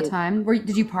tired all the time?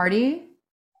 Did you party?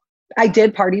 I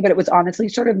did party, but it was honestly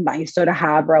sort of nice to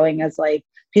have rowing as like,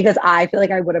 because I feel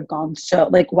like I would have gone so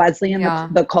like Wesleyan,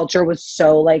 the culture was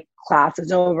so like class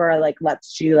is over, like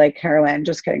let's do like heroin,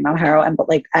 just kidding, not heroin, but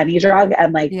like any drug.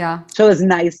 And like, so it was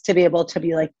nice to be able to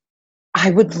be like,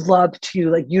 I would love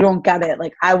to, like, you don't get it.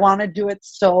 Like, I want to do it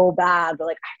so bad, but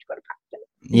like, I have to go to practice.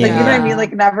 Yeah. Like, you know what I mean?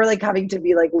 Like never like having to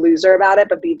be like loser about it,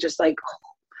 but be just like,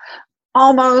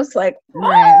 almost like,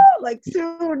 like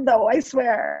soon though, I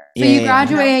swear. So you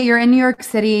graduate, you're in New York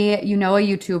City, you know a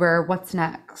YouTuber, what's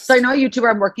next? So I know a YouTuber,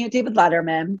 I'm working at David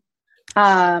Letterman.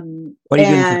 What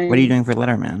are you doing for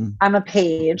Letterman? I'm a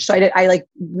page. So I like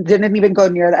didn't even go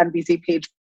near the NBC page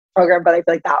program, but I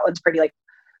feel like that one's pretty like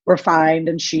refined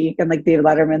and chic, and like David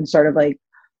Letterman sort of like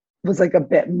was like a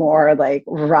bit more like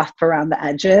rough around the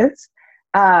edges.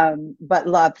 But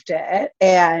loved it,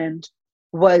 and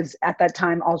was at that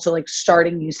time also like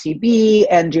starting UCB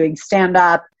and doing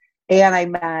stand-up. And I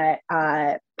met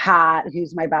Pat,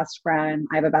 who's my best friend.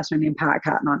 I have a best friend named Pat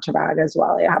Cat, not to brag as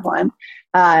well. I have one.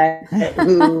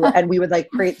 And we would like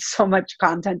create so much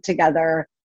content together.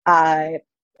 And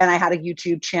I had a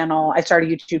YouTube channel. I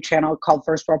started a YouTube channel called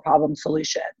First World Problem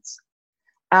Solutions.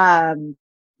 And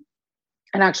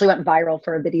actually went viral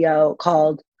for a video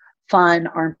called Fun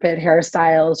Armpit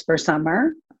Hairstyles for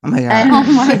Summer. Oh my God.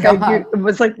 And, God. It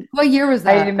was like, what year was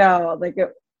that? I know, like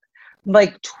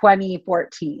like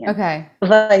 2014. Okay.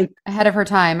 Like Ahead of her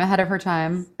time.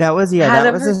 That was ahead that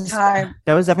of was her time.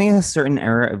 that was definitely a certain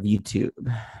era of YouTube.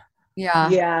 Yeah.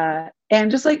 Yeah.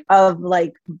 And just like of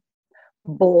like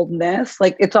boldness.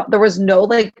 Like there was no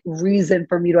like reason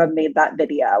for me to have made that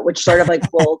video, which sort of like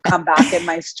will come back in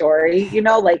my story, you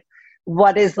know, like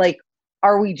what is like,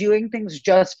 are we doing things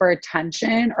just for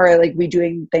attention or like we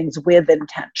doing things with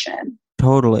intention?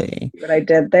 Totally. What I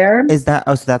did there. Is that,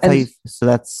 oh, so that's And how you, so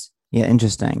that's, yeah,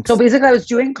 interesting. so basically I was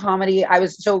doing comedy.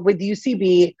 So with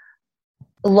UCB,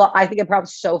 I think it probably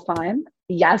so fun.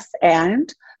 Yes.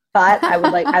 But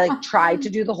I tried to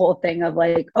do the whole thing of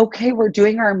like, okay, we're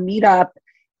doing our meetup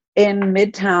in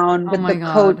Midtown with the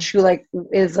coach who like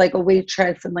is like a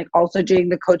waitress and like also doing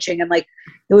the coaching, and like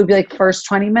it would be like first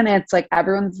 20 minutes like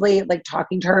everyone's late like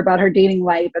talking to her about her dating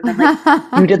life, and then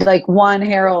like you did like one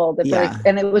Harold and, like,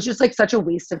 and it was just like such a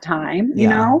waste of time, you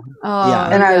know.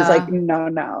 And I was like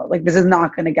no, like this is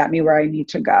not going to get me where I need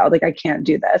to go, like I can't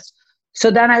do this.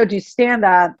 So then I would do stand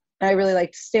up, and I really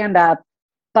liked stand up.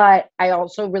 But I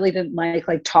also really didn't like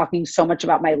talking so much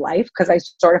about my life, because I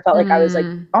sort of felt like I was like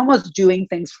almost doing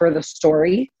things for the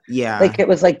story. Yeah. Like it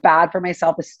was like bad for my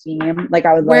self-esteem. Like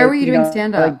I was Where were you doing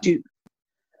stand up?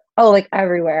 Like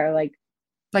everywhere. Like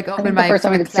open mics. The first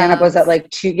time I did stand up was at like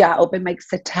open mic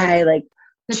Satay, like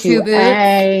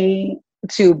the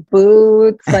two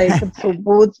boots, like two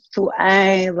boots, to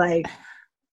A, like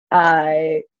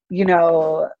you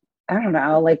know, I don't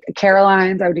know, like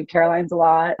Caroline's. I would do Caroline's a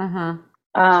lot.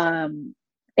 But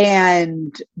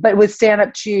with stand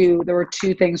up too, there were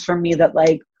two things for me that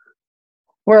like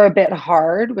were a bit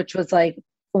hard, which was like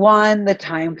one, the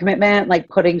time commitment, like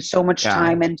putting so much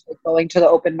time into going to the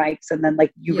open mics, and then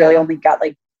like you really only got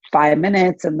like 5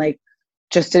 minutes, and like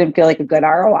just didn't feel like a good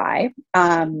ROI.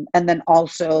 And then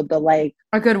also the like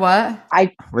a good what?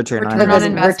 Return on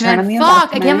investment.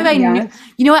 Fuck! I can't believe I knew.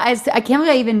 You know what? I can't believe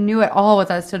I even knew at all what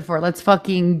that stood for. Let's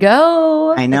fucking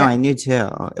go. I know. I knew too.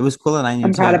 It was cool that I knew.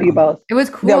 I'm proud of you both. It was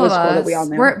cool. That was cool that we all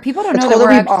knew. People don't know that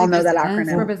we all know that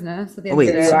acronym. We're business. At the end of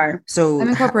the day. You are. So I'm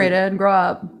incorporated. Grow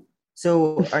up.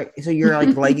 So you're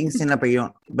like liking stand up, but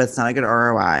it's not a good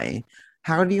ROI.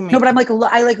 How do you make? No, but I'm like,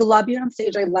 I like love being on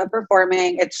stage. I love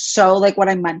performing. It's so like what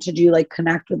I meant to do, like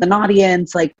connect with an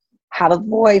audience, like have a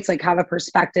voice, like have a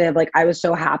perspective. Like I was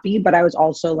so happy, but I was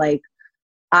also like,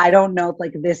 I don't know if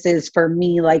like this is for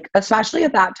me, like, especially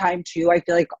at that time too. I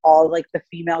feel like all like the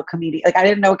female comedian, like I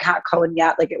didn't know Kat Cohen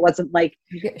yet. Like it wasn't like,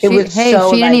 she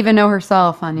didn't even know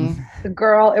herself, honey. The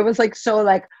girl, it was like, so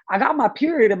like I got my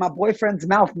period in my boyfriend's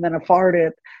mouth and then I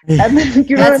farted. And then,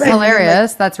 you know that's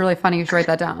hilarious. Like, that's really funny. You should write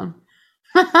that down.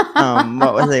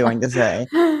 What was I going to say?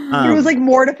 It was like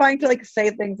mortifying to like say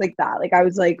things like that. Like I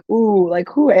was like, ooh, like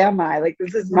who am I? Like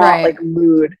this is not like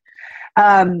mood.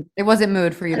 It wasn't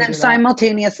mood for you. And then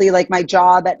simultaneously, like my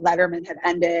job at Letterman had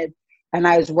ended, and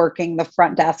I was working the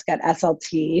front desk at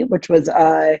SLT, which was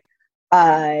like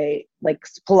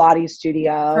Pilates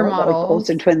studio that like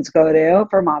Olsen twins go to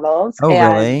for models. Oh,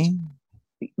 really?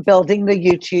 Building the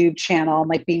YouTube channel, and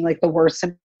like being like the worst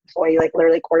employee, like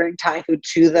literally ordering Thai food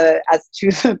to the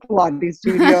Pilates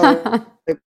studio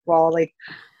while like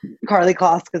Carly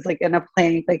Kloss is like in a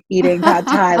plane, like eating pad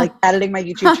Thai, like editing my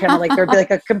YouTube channel. Like there'd be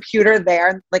like a computer there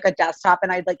and like a desktop,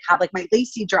 and I'd like have like my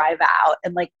Lacy drive out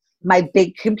and like my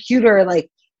big computer, like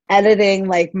editing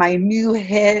like my new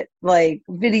hit like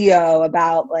video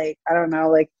about like, I don't know,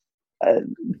 like a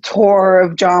tour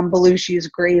of John Belushi's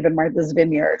grave in Martha's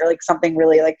Vineyard, or like something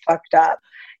really like fucked up.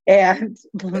 And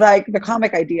like the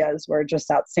comic ideas were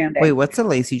just outstanding. Wait, what's a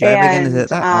Lacy drive again? Is it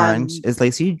that orange? Is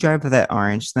Lacy drive that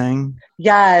orange thing?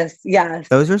 Yes.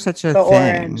 Those are such a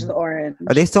thing. The orange.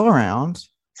 Are they still around?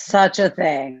 Such a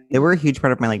thing. They were a huge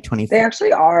part of my like 20. They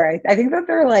actually are. I think that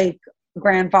they're like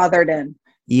grandfathered in.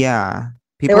 Yeah.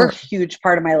 They were a huge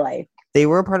part of my life. They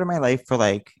were a part of my life for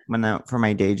like for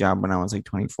my day job when I was like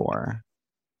 24.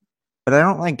 But I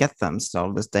don't like get them still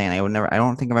to this day, and I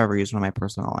don't think I've ever used one in my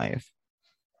personal life.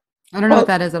 I don't know what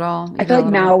that is at all. I feel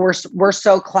like now we're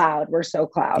so cloud. We're so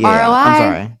cloud. Yeah,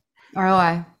 I'm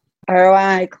sorry.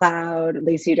 ROI, cloud,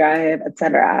 Lacy Drive,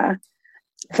 etc.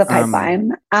 It's a pipeline.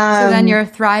 So then you're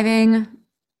thriving.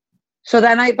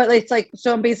 But it's like,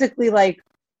 so I'm basically like,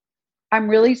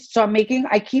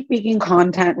 I keep making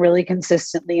content really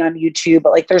consistently on YouTube,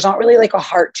 but like there's not really like a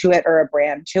heart to it or a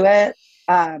brand to it.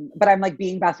 But I'm like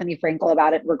being Bethany Frankel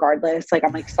about it regardless. Like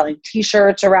I'm like selling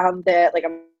t-shirts around it. Like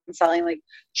I'm selling like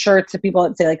shirts to people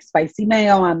that say like spicy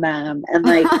mayo on them, and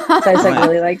like so I was like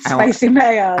really like spicy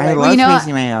mayo. I Like, love you know,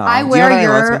 spicy mayo. I Do you wear know that I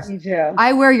love your spicy- me too.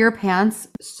 I wear your pants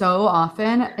so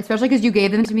often, especially because you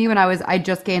gave them to me when I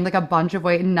just gained like a bunch of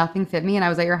weight and nothing fit me, and I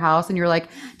was at your house and you were like,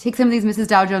 take some of these Mrs.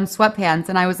 Dow Jones sweatpants,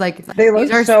 and I was like, They look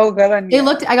these are so good on you. They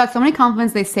looked. I got so many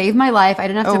compliments. They saved my life. I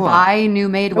didn't have to Oh. buy new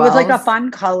made It was like a wells.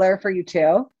 fun color for you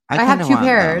too. I have kinda 2 want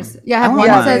pairs. them. Yeah, I have want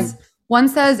one one. says one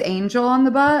says angel on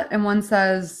the butt and one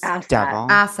says Asset. Devil.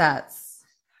 assets.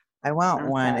 I want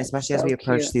one, That's especially as so we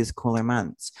approach cute. these cooler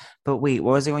months. But wait,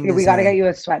 what was I going Yeah, to we say? got to get you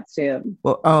a sweatsuit.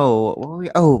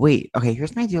 Well, wait. Okay,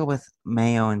 here's my deal with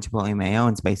mayo and Chipotle mayo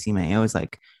and spicy mayo is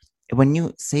like when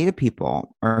you say to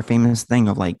people or a famous thing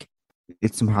of like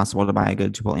it's impossible to buy a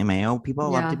good Chipotle mayo, people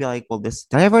love Yeah. to be like, well, this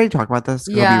did I already talk about this?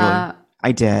 'Cause it'll be Yeah.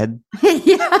 I did.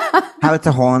 Yeah. How it's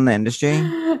a hole in the industry.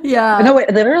 Yeah. No,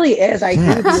 it literally is. I agree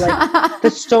with you. Shit. Like the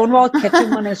Stonewall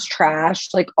Kitchen one is trash.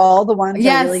 Like all the ones.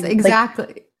 Yes, are really, like,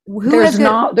 exactly. Who there's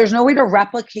has there's no way to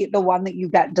replicate the one that you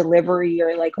get delivery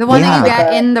or like the one that you Yeah.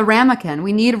 get in the ramekin.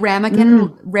 We need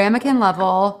ramekin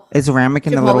level Is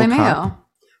ramekin the Chipotle little mayo. cup?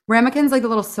 Ramenkin's like the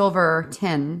little silver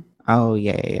tin Oh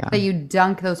yeah. that you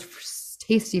dunk those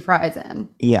tasty fries in.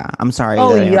 Yeah, I'm sorry.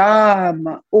 Oh, that I-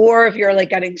 yum. Or if you're like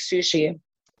getting sushi.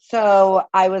 So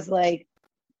I was like,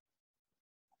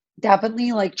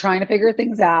 definitely like trying to figure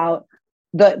things out.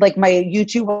 Like my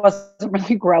YouTube wasn't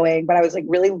really growing, but I was like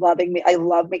really loving me. I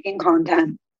love making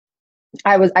content.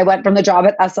 I went from the job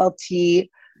at SLT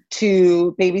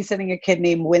to babysitting a kid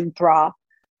named Winthrop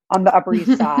on the Upper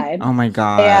East Side. Oh my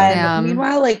god. And Damn.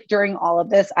 meanwhile, like during all of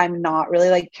this, I'm not really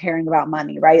like caring about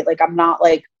money, right? Like I'm not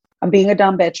like, I'm being a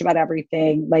dumb bitch about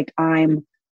everything. Like I'm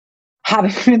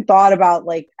haven't even thought about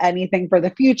like anything for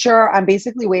the future. I'm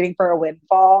basically waiting for a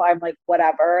windfall. I'm like,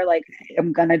 whatever, like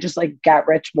I'm gonna just like get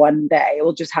rich one day. It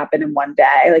will just happen in one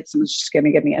day. Like someone's just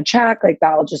gonna give me a check. Like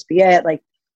that'll just be it. Like,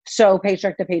 so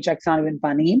paycheck to paycheck's not even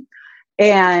funny.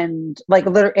 And like,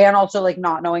 and also like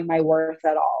not knowing my worth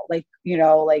at all. Like, you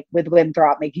know, like with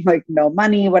Winthrop making like no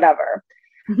money, whatever.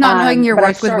 Not knowing your but I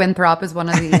worth with Winthrop is one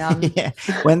of the Yeah.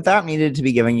 Winthrop needed to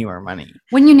be giving you more money.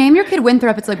 when you name your kid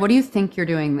Winthrop, it's like, what do you think you're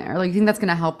doing there? Like, you think that's going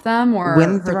to help them or hurt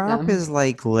Winthrop them? is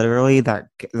like literally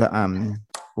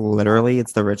literally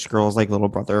it's the rich girl's like little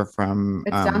brother from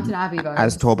It's Downton Abbey vibes.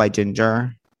 As Told by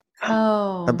Ginger,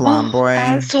 Oh, the blonde boy.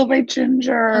 As Told by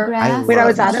Ginger. grass Wait, I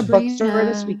was love at a bookstore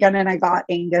this weekend and I got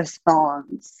Angus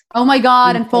thongs. Oh my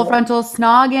God, and full frontal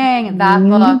snogging. That Mhm.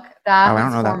 book. That Oh, I was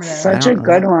don't know that. formative. I Such a don't know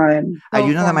good that. one. I So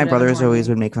do know that my formative brothers for always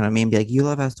me. would make fun of me and be like, "You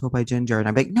love As Told by Ginger," and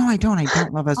I'd be like, "No, I don't. I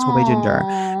don't love As Told by Ginger." Aw.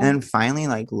 And then finally,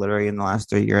 like literally in the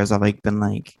last 3 years, I've like been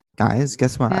like, "Guys,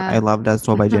 guess what? Yeah. I loved As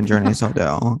Told by Ginger, and I still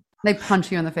do." They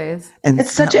punch you in the face. And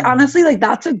It's such a, honestly, like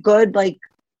that's a good like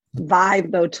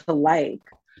vibe though to like.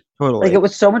 totally. Like it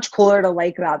was so much cooler to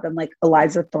like that than like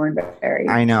Eliza Thornberry.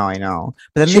 I know.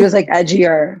 But then She was like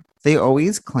edgier. they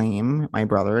always claim, my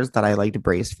brothers, that I liked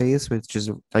Brace Face, which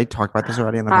is I talked about this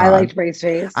already in the I pod. liked Brace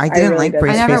Face. I didn't like I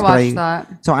Brace never Face, but watched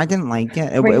that. So I didn't like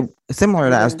it. Brace-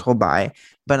 Similar to As Yeah. Told by,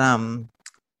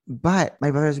 but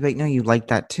my brothers would be like, "No, you like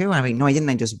that too." And I'm like, "No, I didn't.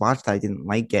 I just watched that. I didn't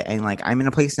like it." And like, I'm in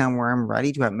a place now where I'm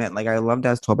ready to admit, like, I loved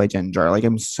As Told by Ginger. Like,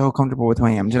 I'm so comfortable with who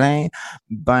I am today.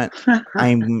 But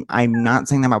I'm not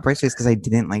saying that about Brace Face because I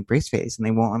didn't like Brace Face, and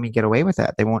they won't let me get away with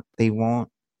it. They won't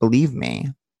believe me.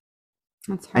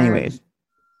 That's hard. Anyways,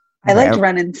 I liked okay,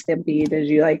 Ren and Stimpy. Did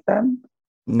you like them?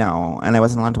 no, and I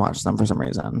wasn't allowed to watch them for some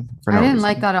reason. For I no didn't reason.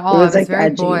 like that at all. It was, was, like, very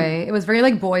edgy. boy. It was very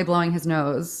like boy blowing his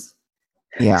nose.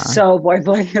 Yeah. So boy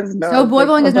blowing his nose. So boy like,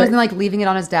 blowing his nose like- and like leaving it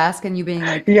on his desk and you being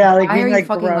like, yeah, like why being are you like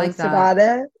fucking gross like that? about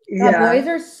it. Yeah, Yeah, boys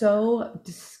are so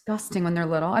disgusting when they're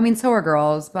little. I mean, so are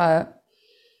girls, but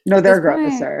no, they're this point-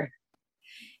 grosser.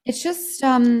 it's just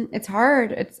it's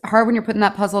hard. It's hard when you're putting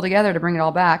that puzzle together to bring it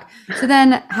all back. So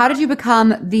then, how did you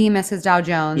become the Mrs. Dow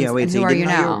Jones? Yeah, wait, and so who you are you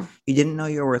didn't know now? You didn't know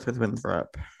your worth with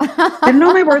Winthrop. Didn't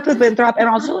know my worth with Winthrop, and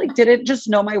also like didn't just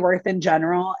know my worth in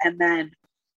general, and then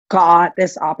got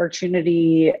this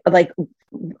opportunity,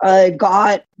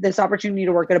 got this opportunity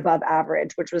to work at Above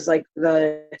Average, which was like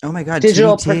the Oh my God,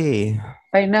 Digital TBT.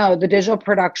 the digital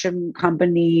production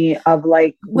company of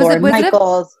like Was it- Lauren was it a-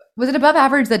 Michaels. Was it above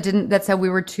average that said we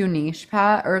were too niche,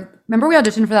 Pat? Or remember we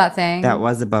auditioned for that thing? That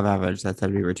was above average. That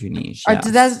said we were too niche. Or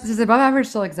yes. does above average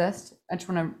still exist? I just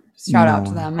want to shout out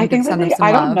to No. them. I think send them that some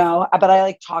I love. don't know, but I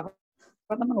like talk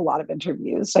about them in a lot of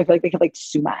interviews, so I feel like they could like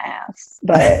sue my ass,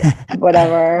 but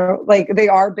whatever. Like they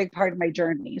are a big part of my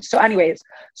journey. So anyways,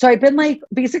 so I've been like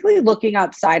basically looking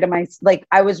outside of my, like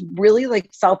I was really like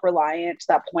self-reliant to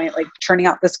that point, like churning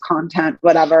out this content,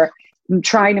 whatever. I'm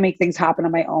trying to make things happen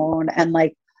on my own. And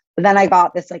like then I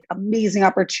got this like amazing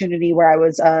opportunity where I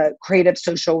was a creative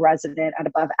social resident at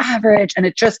Above Average. And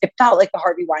it felt like the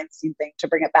Harvey Weinstein thing, to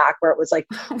bring it back, where it was like,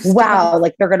 wow,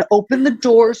 like they're going to open the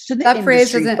doors to the that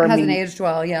phrase industry hasn't aged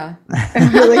well. Yeah.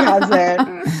 It really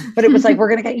hasn't. But it was like, we're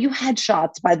going to get you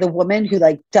headshots by the woman who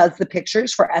like does the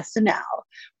pictures for SNL.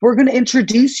 We're going to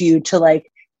introduce you to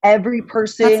like every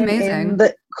person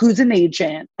who's an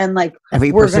agent, and like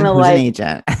every person who's an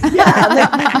agent.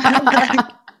 Yeah.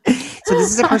 So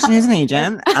this is a person who's an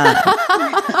agent.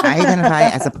 I identify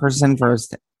as a person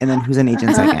first, and then who's an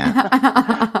agent second.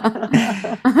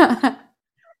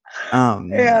 I'm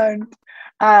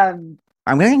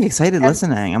getting excited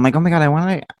listening. I'm like, oh my God, I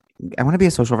want to be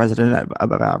a social resident at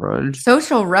Above Average.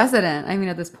 Social resident. I mean,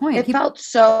 at this point, it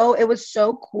was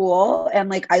so cool. And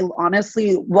like, I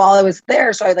honestly, while I was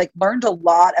there, so I like learned a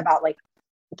lot about like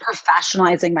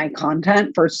professionalizing my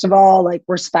content. First of all, like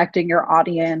respecting your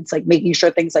audience, like making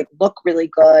sure things like look really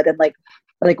good and like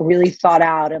really thought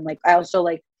out. And like, I also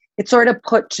like, it sort of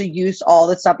put to use all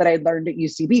the stuff that I learned at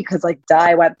UCB, because like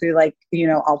I went through like, you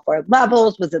know, all 4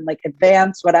 levels, was in like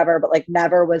advanced, whatever, but like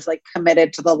never was like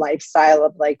committed to the lifestyle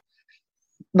of like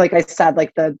I said,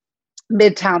 like the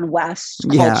Midtown West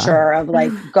culture of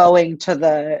like going to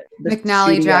the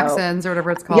McNally studio. Jackson's or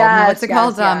whatever it's called. Yes, What's it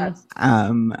called? Yes.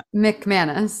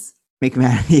 McManus.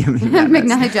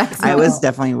 McNally Jackson. I was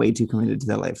definitely way too committed to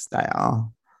the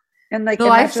lifestyle. And like the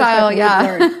lifestyle,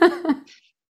 yeah.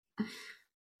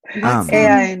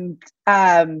 And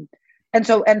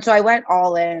so I went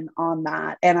all in on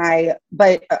that. And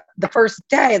but the first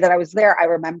day that I was there, I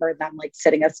remember them like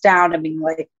sitting us down and being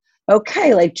like,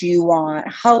 okay, like, do you want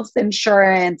health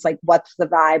insurance? Like, what's the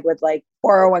vibe with like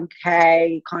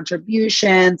 401k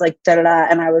contributions? Like, da da da.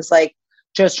 And I was like,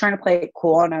 just trying to play it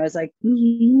cool. And I was like,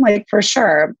 like, for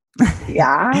sure.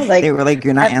 Yeah. Like, they were like,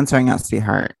 you're not answering us,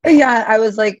 sweetheart. Yeah. I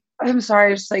was like, I'm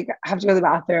sorry. I just like have to go to the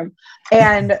bathroom.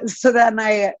 And so then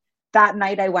that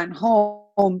night I went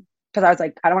home because I was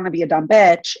like, I don't want to be a dumb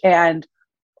bitch, and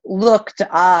looked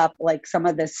up like some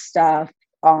of this stuff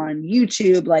on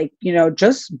YouTube, like, you know,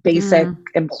 just basic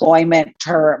employment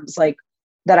terms, like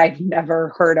that I've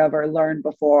never heard of or learned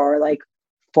before, like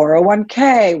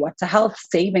 401k, what's a health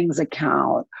savings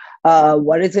account?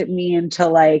 What does it mean to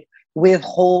like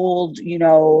withhold, you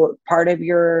know, part of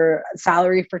your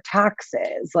salary for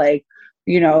taxes? Like,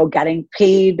 you know, getting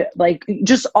paid, like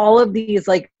just all of these,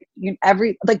 like, you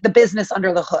know, like the business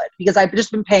under the hood, because I've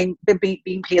just been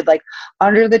being paid like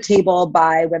under the table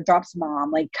by Winthrop's mom,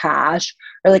 like cash,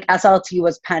 or like SLT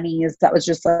was pennies. That was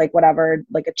just like whatever,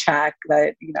 like a check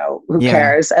that, you know, who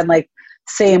cares? And like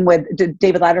same with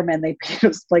David Letterman, they paid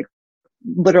us like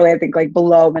literally, I think like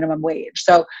below minimum wage.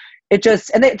 So it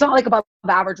just, and it's not like Above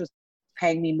Average was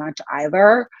paying me much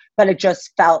either, but it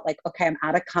just felt like, okay, I'm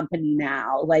at a company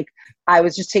now. Like I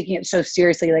was just taking it so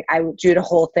seriously. Like I would do the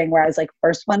whole thing where I was like,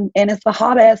 first one in is the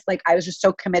hottest. Like I was just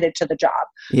so committed to the job.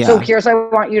 Yeah. So here's what I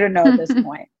want you to know at this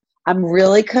point. I'm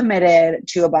really committed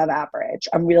to Above Average.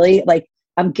 I'm really like,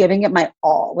 I'm giving it my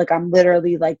all. Like I'm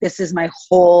literally like, this is my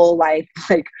whole life,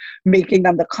 like making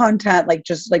them the content, like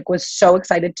just like was so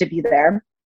excited to be there.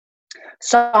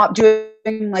 Stop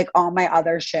doing like all my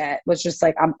other shit, was just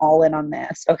like, I'm all in on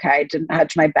this. Okay. Didn't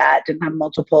hedge my bet, didn't have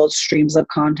multiple streams of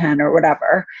content or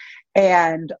whatever.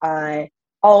 And I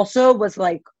also was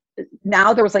like,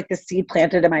 now there was like this seed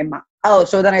planted in my mind. Oh,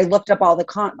 so then I looked up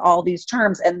all these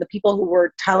terms, and the people who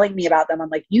were telling me about them on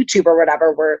like YouTube or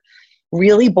whatever were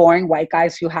really boring white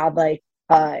guys who had like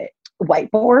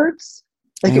whiteboards.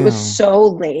 Like it was so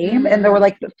lame. And there were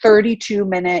like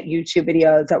 32-minute YouTube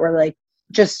videos that were like,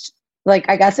 just like,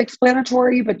 I guess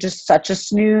explanatory, but just such a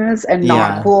snooze and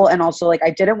not cool. And also like,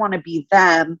 I didn't want to be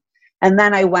them. And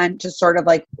then I went to sort of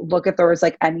like look if there was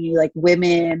like any like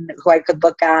women who I could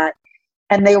look at.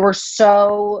 And they were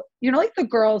so, you know, like the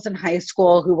girls in high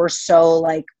school who were so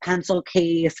like pencil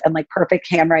case and like perfect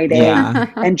handwriting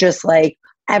and just like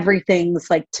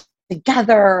everything's like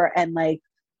together. And like,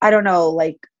 I don't know,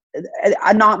 like,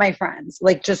 not my friends,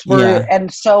 like just were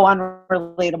and so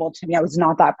unrelatable to me. I was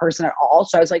not that person at all.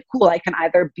 So I was like, cool, I can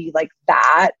either be like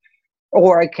that,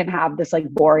 or I can have this like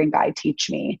boring guy teach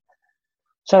me.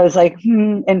 So I was like,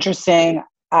 interesting.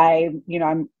 I'm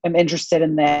interested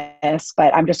in this,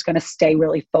 but I'm just going to stay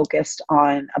really focused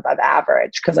on Above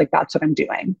Average, because like that's what I'm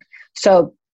doing.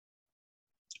 So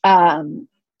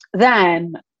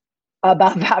then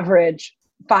Above Average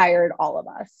fired all of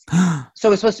us. So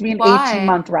it was supposed to be an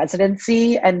 18-month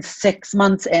residency, and 6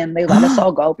 months in, they let us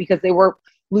all go because they were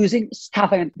losing,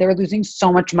 Catherine, they were losing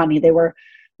so much money. They were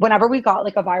whenever we got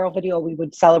like a viral video, we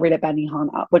would celebrate at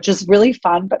Benihana, which is really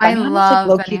fun. But I Benihana's love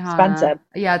like low-key Benihana. expensive.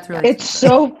 Yeah, it's really It's expensive.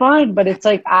 so fun, but it's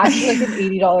like actually like an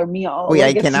 $80 meal. Oh, yeah,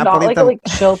 like I it's cannot not believe like them. a like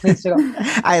chill place to go.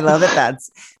 I love it.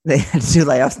 They had to do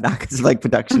layoffs not because of like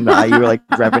production value or like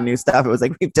revenue stuff. It was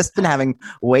like we've just been having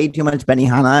way too much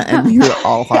Benihana and you're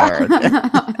all fired.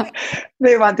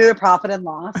 They went through the profit and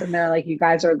loss, and they're like, "You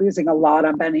guys are losing a lot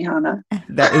on Benihana."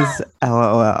 That is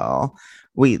LOL.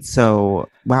 Wait, so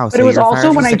wow. But So it was you're also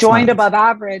fired for when I 6 joined months. Above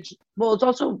Average. Well, it's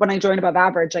also when I joined Above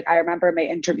Average. Like I remember my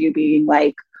interview being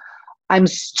like, I'm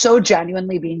so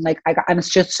genuinely being like, I'm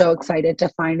just so excited to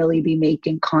finally be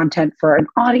making content for an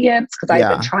audience because I've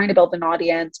been trying to build an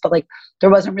audience, but like there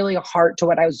wasn't really a heart to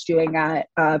what I was doing at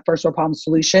First World Problem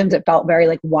Solutions. It felt very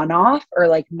like one-off or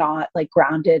like not like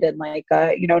grounded in like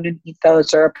you know, an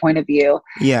ethos or a point of view.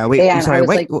 Yeah. Wait. I'm And sorry. I was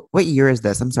What like, what year is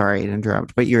this? I'm sorry to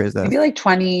interrupt. What year is this? maybe like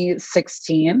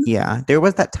 2016. Yeah, there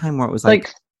was that time where it was like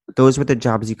those were the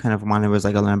jobs you kind of wanted, was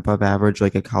like a above average,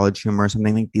 like a college humor or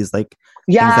something, like these like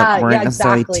things that weren't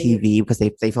necessarily TV because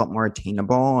they felt more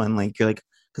attainable, and like you're like,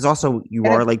 because also you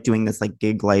are like doing this like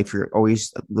gig life, you're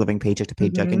always living paycheck to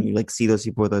paycheck, and you like see those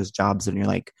people with those jobs and you're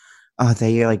like, oh,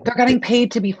 they're getting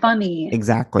paid to be funny.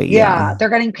 Exactly. Yeah, they're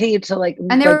getting paid to like,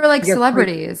 and they were like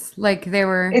celebrities. Like they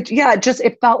were.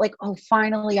 It felt like, oh,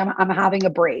 finally, I'm having a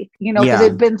break. You know, because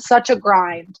it'd been such a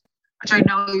grind, which I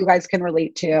know you guys can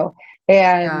relate to.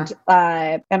 And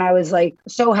I was like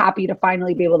so happy to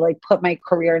finally be able to like put my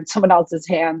career in someone else's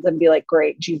hands and be like,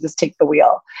 great, Jesus, take the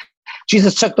wheel.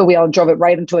 Jesus took the wheel and drove it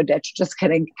right into a ditch. Just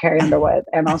kidding, Carrie Underwood,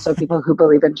 and also people who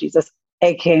believe in Jesus,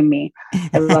 aka me.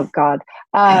 I love God.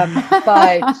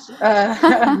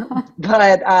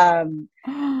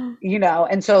 You know,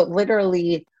 and so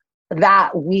literally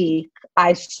that week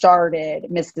I started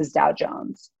Mrs. Dow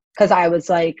Jones because I was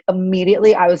like,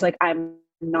 immediately I was like, I'm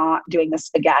not doing this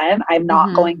again. I'm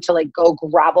not going to like go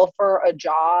gravel for a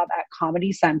job at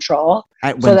Comedy Central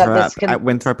at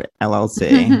Winthrop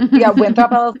LLC. Yeah, Winthrop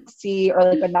LLC, or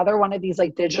like another one of these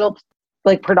like digital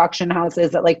like production houses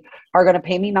that like are going to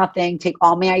pay me nothing, take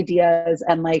all my ideas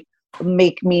and like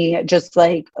make me just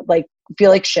like feel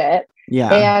like shit.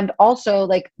 Yeah. And also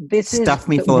like stuff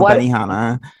me full of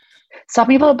Benihana. Stuff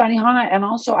me full of Benihana. And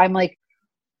also I'm like,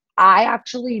 I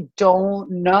actually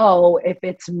don't know if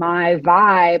it's my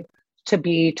vibe to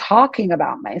be talking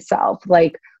about myself.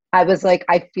 Like, I was like,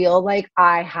 I feel like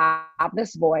I have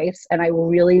this voice and I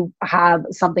really have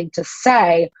something to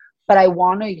say, but I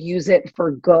want to use it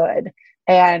for good.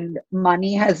 And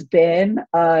money has been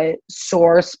a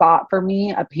sore spot for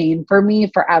me, a pain for me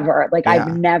forever. Like,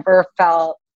 I've never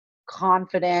felt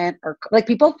confident, or like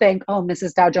people think, oh,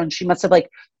 Mrs. Dow Jones, she must have like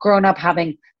grown up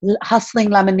having hustling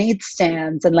lemonade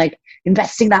stands and like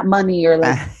investing that money, or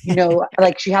like, you know,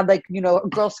 like she had like, you know, a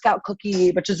Girl Scout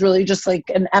cookie, which is really just like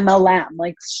an MLM,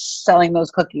 like selling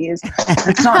those cookies.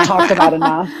 It's not talked about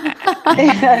enough.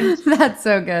 And, that's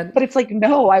so good. But it's like,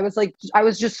 no, I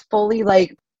was just fully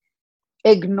like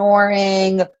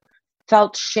ignoring,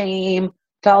 felt shame,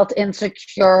 felt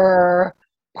insecure,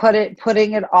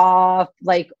 putting it off,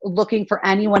 like looking for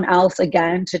anyone else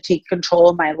again to take control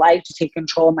of my life, to take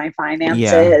control of my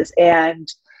finances. And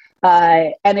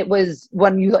it was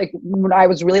when I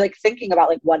was really like thinking about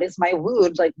like, what is my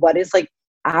wound? Like, what is like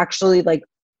actually like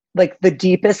the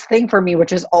deepest thing for me,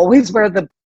 which is always where the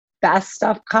best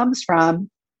stuff comes from.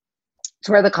 It's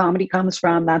where the comedy comes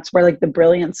from. That's where like the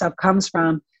brilliant stuff comes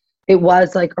from. It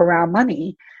was like around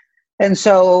money. And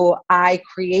so I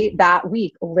create that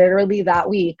week, literally that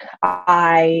week,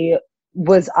 I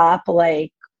was up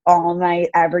like all night,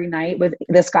 every night with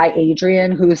this guy,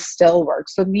 Adrian, who still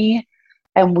works with me.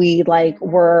 And we like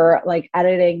were like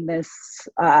editing this,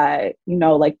 you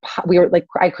know, like we were like,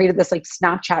 I created this like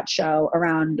Snapchat show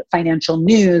around financial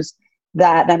news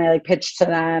that then I like pitched to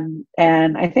them,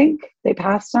 and I think they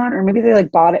passed on, or maybe they like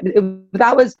bought it.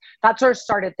 That sort of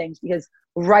started things, because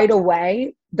right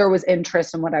away there was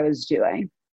interest in what I was doing.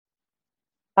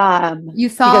 You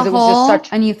saw a hole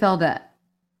and you filled it.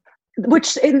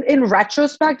 Which in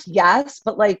retrospect, yes,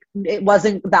 but like it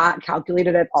wasn't that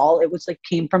calculated at all. It was like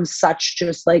came from such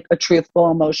just like a truthful,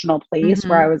 emotional place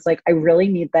where I was like, I really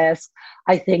need this.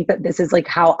 I think that this is like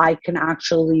how I can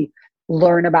actually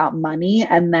learn about money,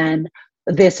 and then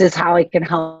this is how I can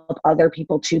help other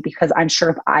people too, because I'm sure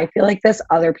if I feel like this,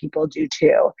 other people do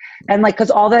too. And like, because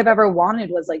all that I've ever wanted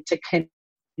was like to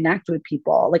connect with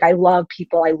people. Like, I love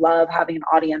people. I love having an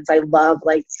audience. I love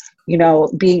like, you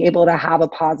know, being able to have a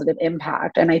positive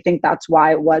impact. And I think that's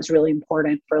why it was really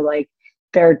important for like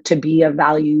there to be a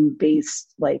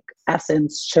value-based like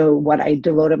essence to what I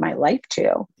devoted my life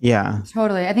to. Yeah,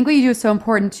 totally. I think what you do is so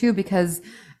important too, because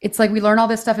it's like we learn all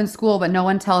this stuff in school, but no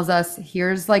one tells us,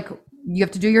 here's like, you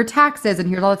have to do your taxes and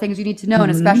here's all the things you need to know.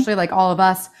 And especially like all of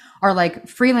us are like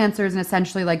freelancers and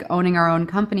essentially like owning our own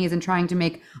companies and trying to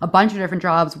make a bunch of different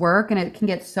jobs work. And it can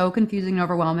get so confusing and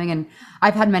overwhelming. And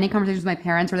I've had many conversations with my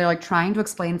parents where they're like trying to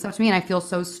explain stuff to me. And I feel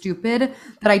so stupid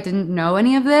that I didn't know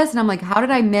any of this. And I'm like, how did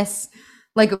I miss,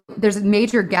 like, there's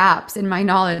major gaps in my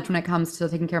knowledge when it comes to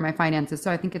taking care of my finances.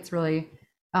 So I think it's really,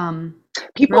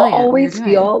 people always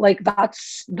feel like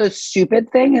that's the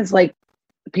stupid thing is like,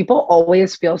 people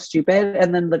always feel stupid.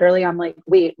 And then literally I'm like,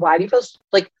 wait, why do you feel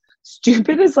like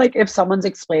stupid is like if someone's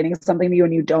explaining something to you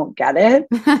and you don't get it,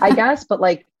 I guess. But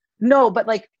like, no, but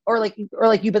like, or like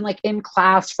you've been like in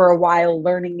class for a while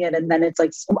learning it. And then it's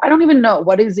like, I don't even know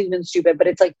what is even stupid, but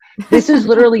it's like, this is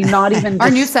literally not even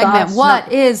our new segment.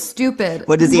 What is stupid?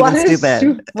 What is even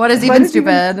stupid? What is even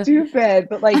stupid? Stupid.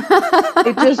 But like,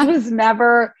 it just was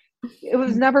never, it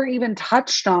was never even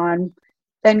touched on.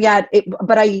 And yet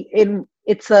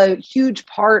it's a huge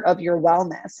part of your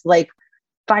wellness. Like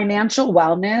financial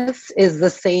wellness is the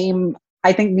same,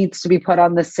 I think needs to be put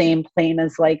on the same plane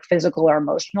as like physical or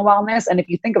emotional wellness. And if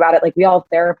you think about it, like we all have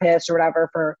therapists or whatever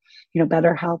for, you know,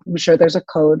 BetterHelp. I'm sure there's a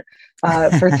code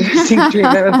for seek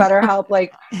treatment with BetterHelp.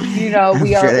 Like, you know,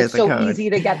 it's so easy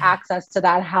to get access to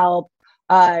that help.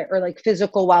 Or like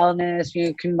physical wellness,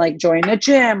 you can like join a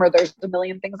gym, or there's a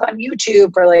million things on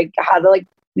YouTube for like how to like,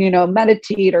 you know,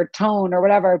 meditate or tone or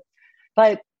whatever.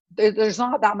 But there's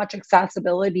not that much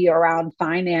accessibility around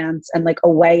finance and like a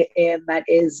way in that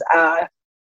is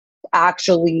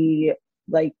actually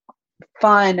like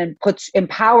fun and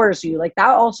empowers you. Like that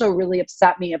also really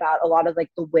upset me about a lot of like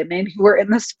the women who were in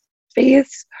this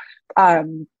space.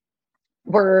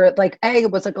 Were like,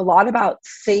 it was like a lot about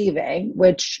saving,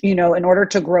 which, you know, in order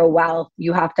to grow wealth,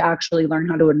 you have to actually learn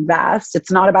how to invest.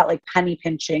 It's not about like penny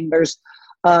pinching. There's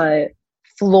a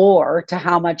floor to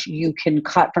how much you can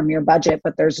cut from your budget,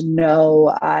 but there's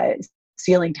no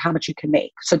ceiling to how much you can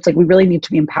make. So it's like, we really need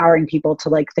to be empowering people to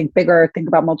like think bigger, think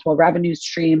about multiple revenue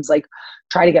streams, like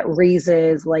try to get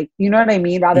raises, like, you know what I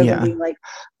mean? Rather than being like,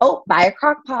 oh, buy a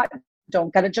crock pot,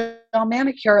 don't get a gel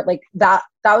manicure. Like that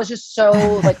was just so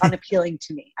like unappealing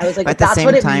to me. I was like, but at the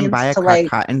same time, buy a crock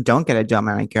pot and don't get a gel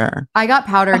manicure. I got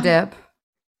powder dip.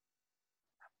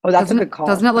 Oh, that's a good call.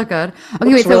 Doesn't it look good?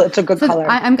 Okay, wait. So it's a good color.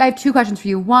 I have two questions for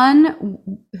you. One,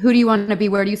 who do you want to be?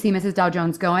 Where do you see Mrs. Dow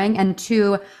Jones going? And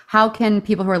two, how can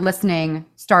people who are listening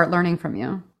start learning from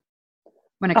you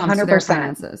when it comes 100%. To their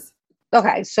finances?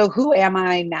 Okay, so who am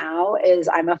I now? Is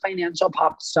I'm a financial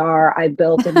pop star. I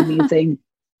built an amazing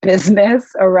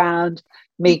business around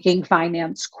making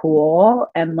finance cool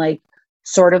and like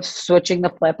sort of switching the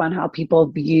flip on how people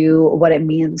view what it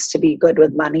means to be good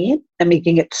with money and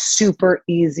making it super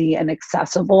easy and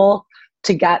accessible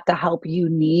to get the help you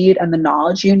need and the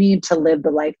knowledge you need to live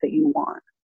the life that you want.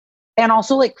 And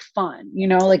also like fun, you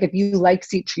know, like if you like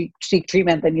Seek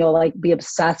Treatment, then you'll like be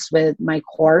obsessed with my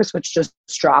course, which just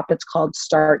dropped. It's called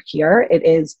Start Here. It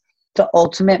is the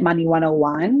ultimate money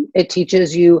 101. It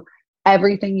teaches you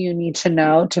everything you need to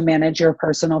know to manage your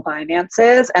personal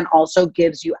finances, and also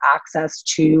gives you access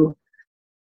to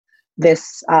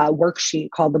this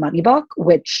worksheet called the Money Book,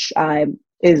 which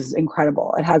is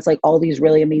incredible. It has like all these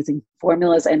really amazing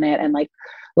formulas in it, and like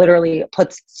literally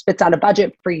spits out a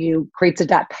budget for you, creates a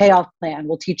debt payoff plan,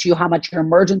 will teach you how much your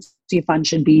emergency fund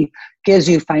should be, gives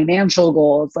you financial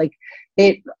goals. Like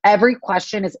every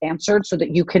question is answered so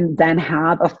that you can then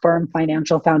have a firm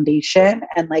financial foundation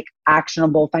and like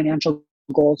actionable financial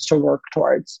goals to work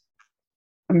towards.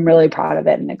 I'm really proud of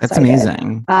it and excited. That's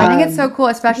amazing. I think it's so cool,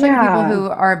 especially for people who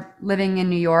are living in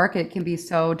New York. It can be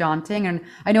so daunting. And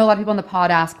I know a lot of people on the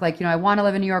pod ask like, you know, I want to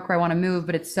live in New York or I want to move,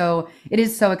 but it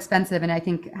is so expensive. And I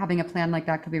think having a plan like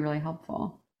that could be really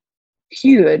helpful.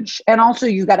 Huge. And also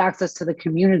you got access to the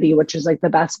community, which is like the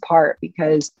best part,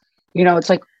 because, you know, it's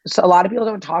like, so a lot of people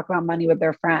don't talk about money with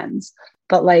their friends,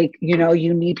 but like, you know,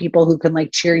 you need people who can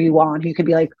like cheer you on, who can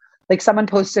be like someone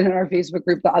posted in our Facebook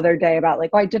group the other day about like,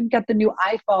 oh, I didn't get the new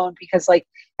iPhone because like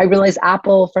I realized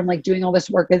Apple from like doing all this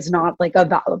work is not like a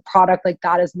product like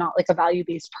that is not like a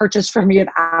value-based purchase for me. And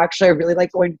actually I really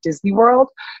like going to Disney World.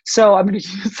 So I'm going to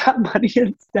use that money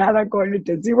instead on going to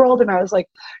Disney World. And I was like,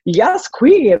 yes,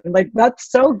 queen. Like,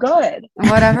 that's so good.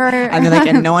 Whatever. And they're like,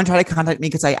 and no one try to contact me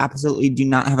because I absolutely do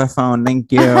not have a phone.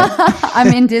 Thank you. I'm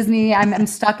in Disney. I'm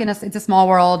stuck in it's a small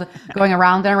world going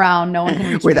around and around. No one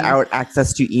can reach without me.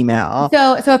 access to email.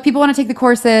 So if people want to take the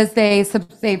courses, they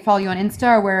follow you on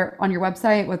Insta or where on your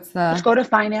website? Just go to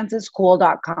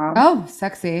financescool.com. Oh,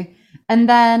 sexy. And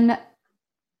then,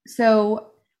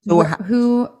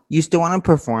 who you still want to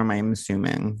perform? I'm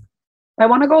assuming. I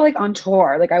want to go like on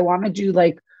tour. Like I want to do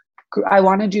like I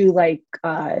want to do like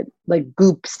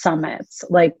Goop summits,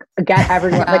 like get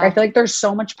everyone. Like I feel like there's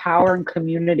so much power in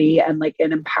community and like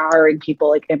in empowering people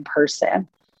like in person.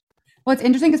 Well, it's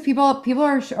interesting because people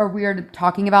are weird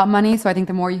talking about money. So I think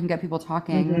the more you can get people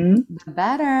talking, the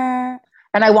better.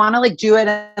 And I want to like do it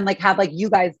and like have like you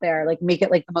guys there, like make it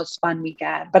like the most fun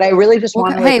weekend. But I really just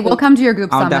want to. Hey, we'll come to your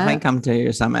Goop summit. I'll definitely come to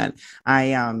your summit.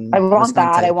 I want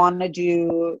that. I want to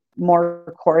do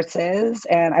more courses,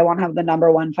 and I want to have the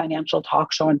 #1 financial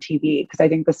talk show on TV, because I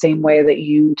think the same way that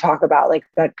you talk about like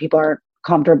that people aren't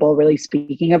comfortable really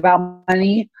speaking about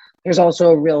money, there's also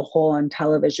a real hole on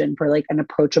television for like an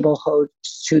approachable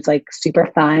host who's like super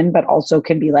fun, but also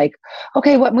can be like,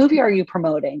 okay, what movie are you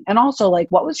promoting? And also like,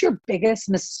 what was your biggest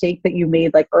mistake that you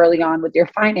made like early on with your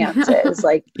finances?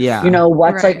 Like, yeah, you know,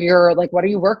 what's like your, like, what are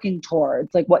you working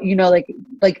towards? Like what, you know,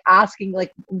 like asking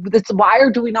like this, why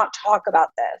do we not talk about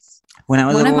this? One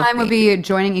of mine would be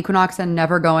joining Equinox and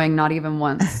never going, not even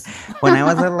once. When I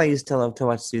was little, I used to love to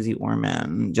watch Susie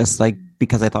Orman, just like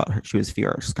because I thought she was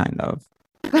fierce, kind of.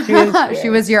 She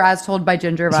was your As Told by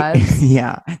Ginger vibes.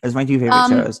 Yeah, those are my 2 favorite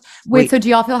shows. Wait, so do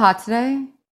y'all feel hot today?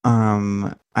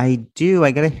 I do.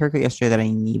 I got a haircut yesterday that I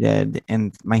needed,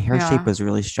 and my hair shape was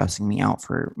really stressing me out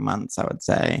for months, I would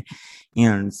say.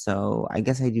 And so I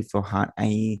guess I do feel hot.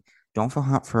 I don't feel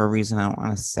hot for a reason I don't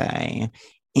want to say.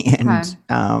 And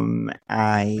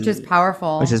which is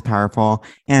powerful.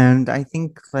 And I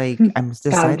think like I'm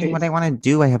deciding what I want to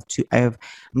do. I'm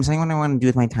deciding what I want to do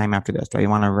with my time after this. Do I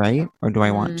want to write, or do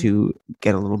I want to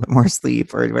get a little bit more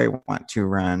sleep, or do I want to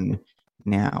run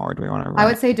now, or do I want to run? I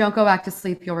would say don't go back to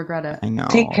sleep. You'll regret it. I know.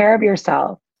 Take care of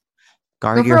yourself.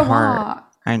 Guard your heart.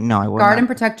 I know. I will guard and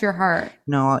protect your heart.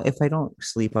 No, if I don't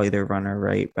sleep, I'll either run or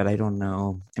write, but I don't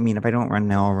know. I mean, if I don't run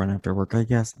now, I'll run after work, I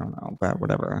guess. I don't know, but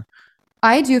whatever.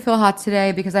 I do feel hot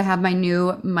today because I have my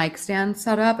new mic stand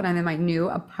set up and I'm in my new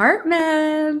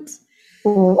apartment.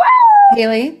 Wow.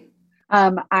 Haley?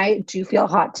 I do feel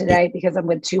hot today because I'm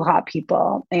with 2 hot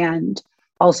people, and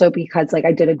also because like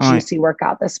I did a juicy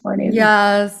workout this morning.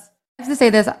 Yes. I have to say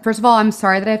this. First of all, I'm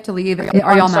sorry that I have to leave.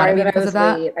 Are y'all mad at me because of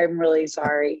that? Late. I'm really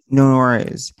sorry. No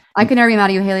worries. I can never be mad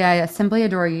at you, Haley. I simply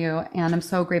adore you, and I'm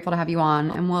so grateful to have you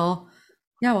on. And we'll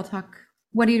talk.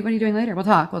 What are you doing later? We'll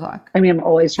talk. I mean, I'm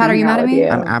always Pat, are you mad at me?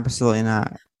 I'm absolutely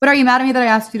not. But are you mad at me that I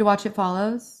asked you to watch It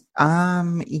Follows?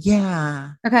 Yeah.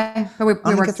 Okay. But we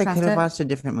worked past it. I could have watched a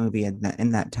different movie in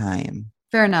that time.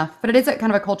 Fair enough. But it is a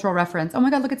kind of a cultural reference. Oh my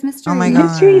God, look, it's Mystery. Oh my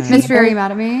God. Mystery, are you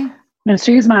mad at me?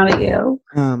 Mystery's mad at you.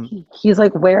 He's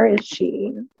like, where is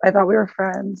she? I thought we were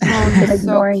friends. Oh, he's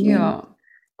so cute.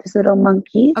 This little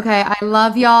monkey. Okay, I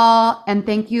love y'all, and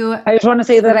thank you. I just want to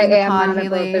say that I am mad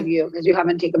at both of you because you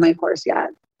haven't taken my course yet.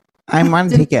 I want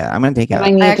to take it. I'm going to take it.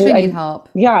 I actually need help.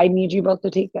 Yeah, I need you both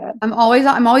to take it. I'm always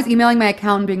emailing my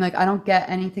accountant being like, I don't get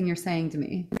anything you're saying to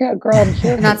me. Yeah, girl, I'm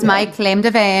here. And that's my claim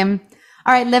to fame.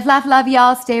 All right, live, laugh, love,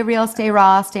 y'all. Stay real, stay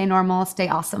raw, stay normal, stay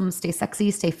awesome, stay sexy,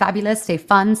 stay fabulous, stay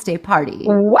fun, stay party.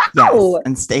 Wow. Yes,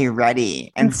 and stay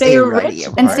ready. And stay ready.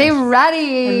 And stay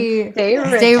ready. And stay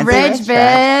rich. Stay rich,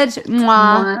 bitch.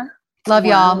 Mwah. Love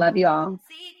y'all. Love y'all.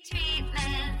 Seek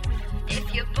treatment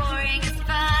if you're boring.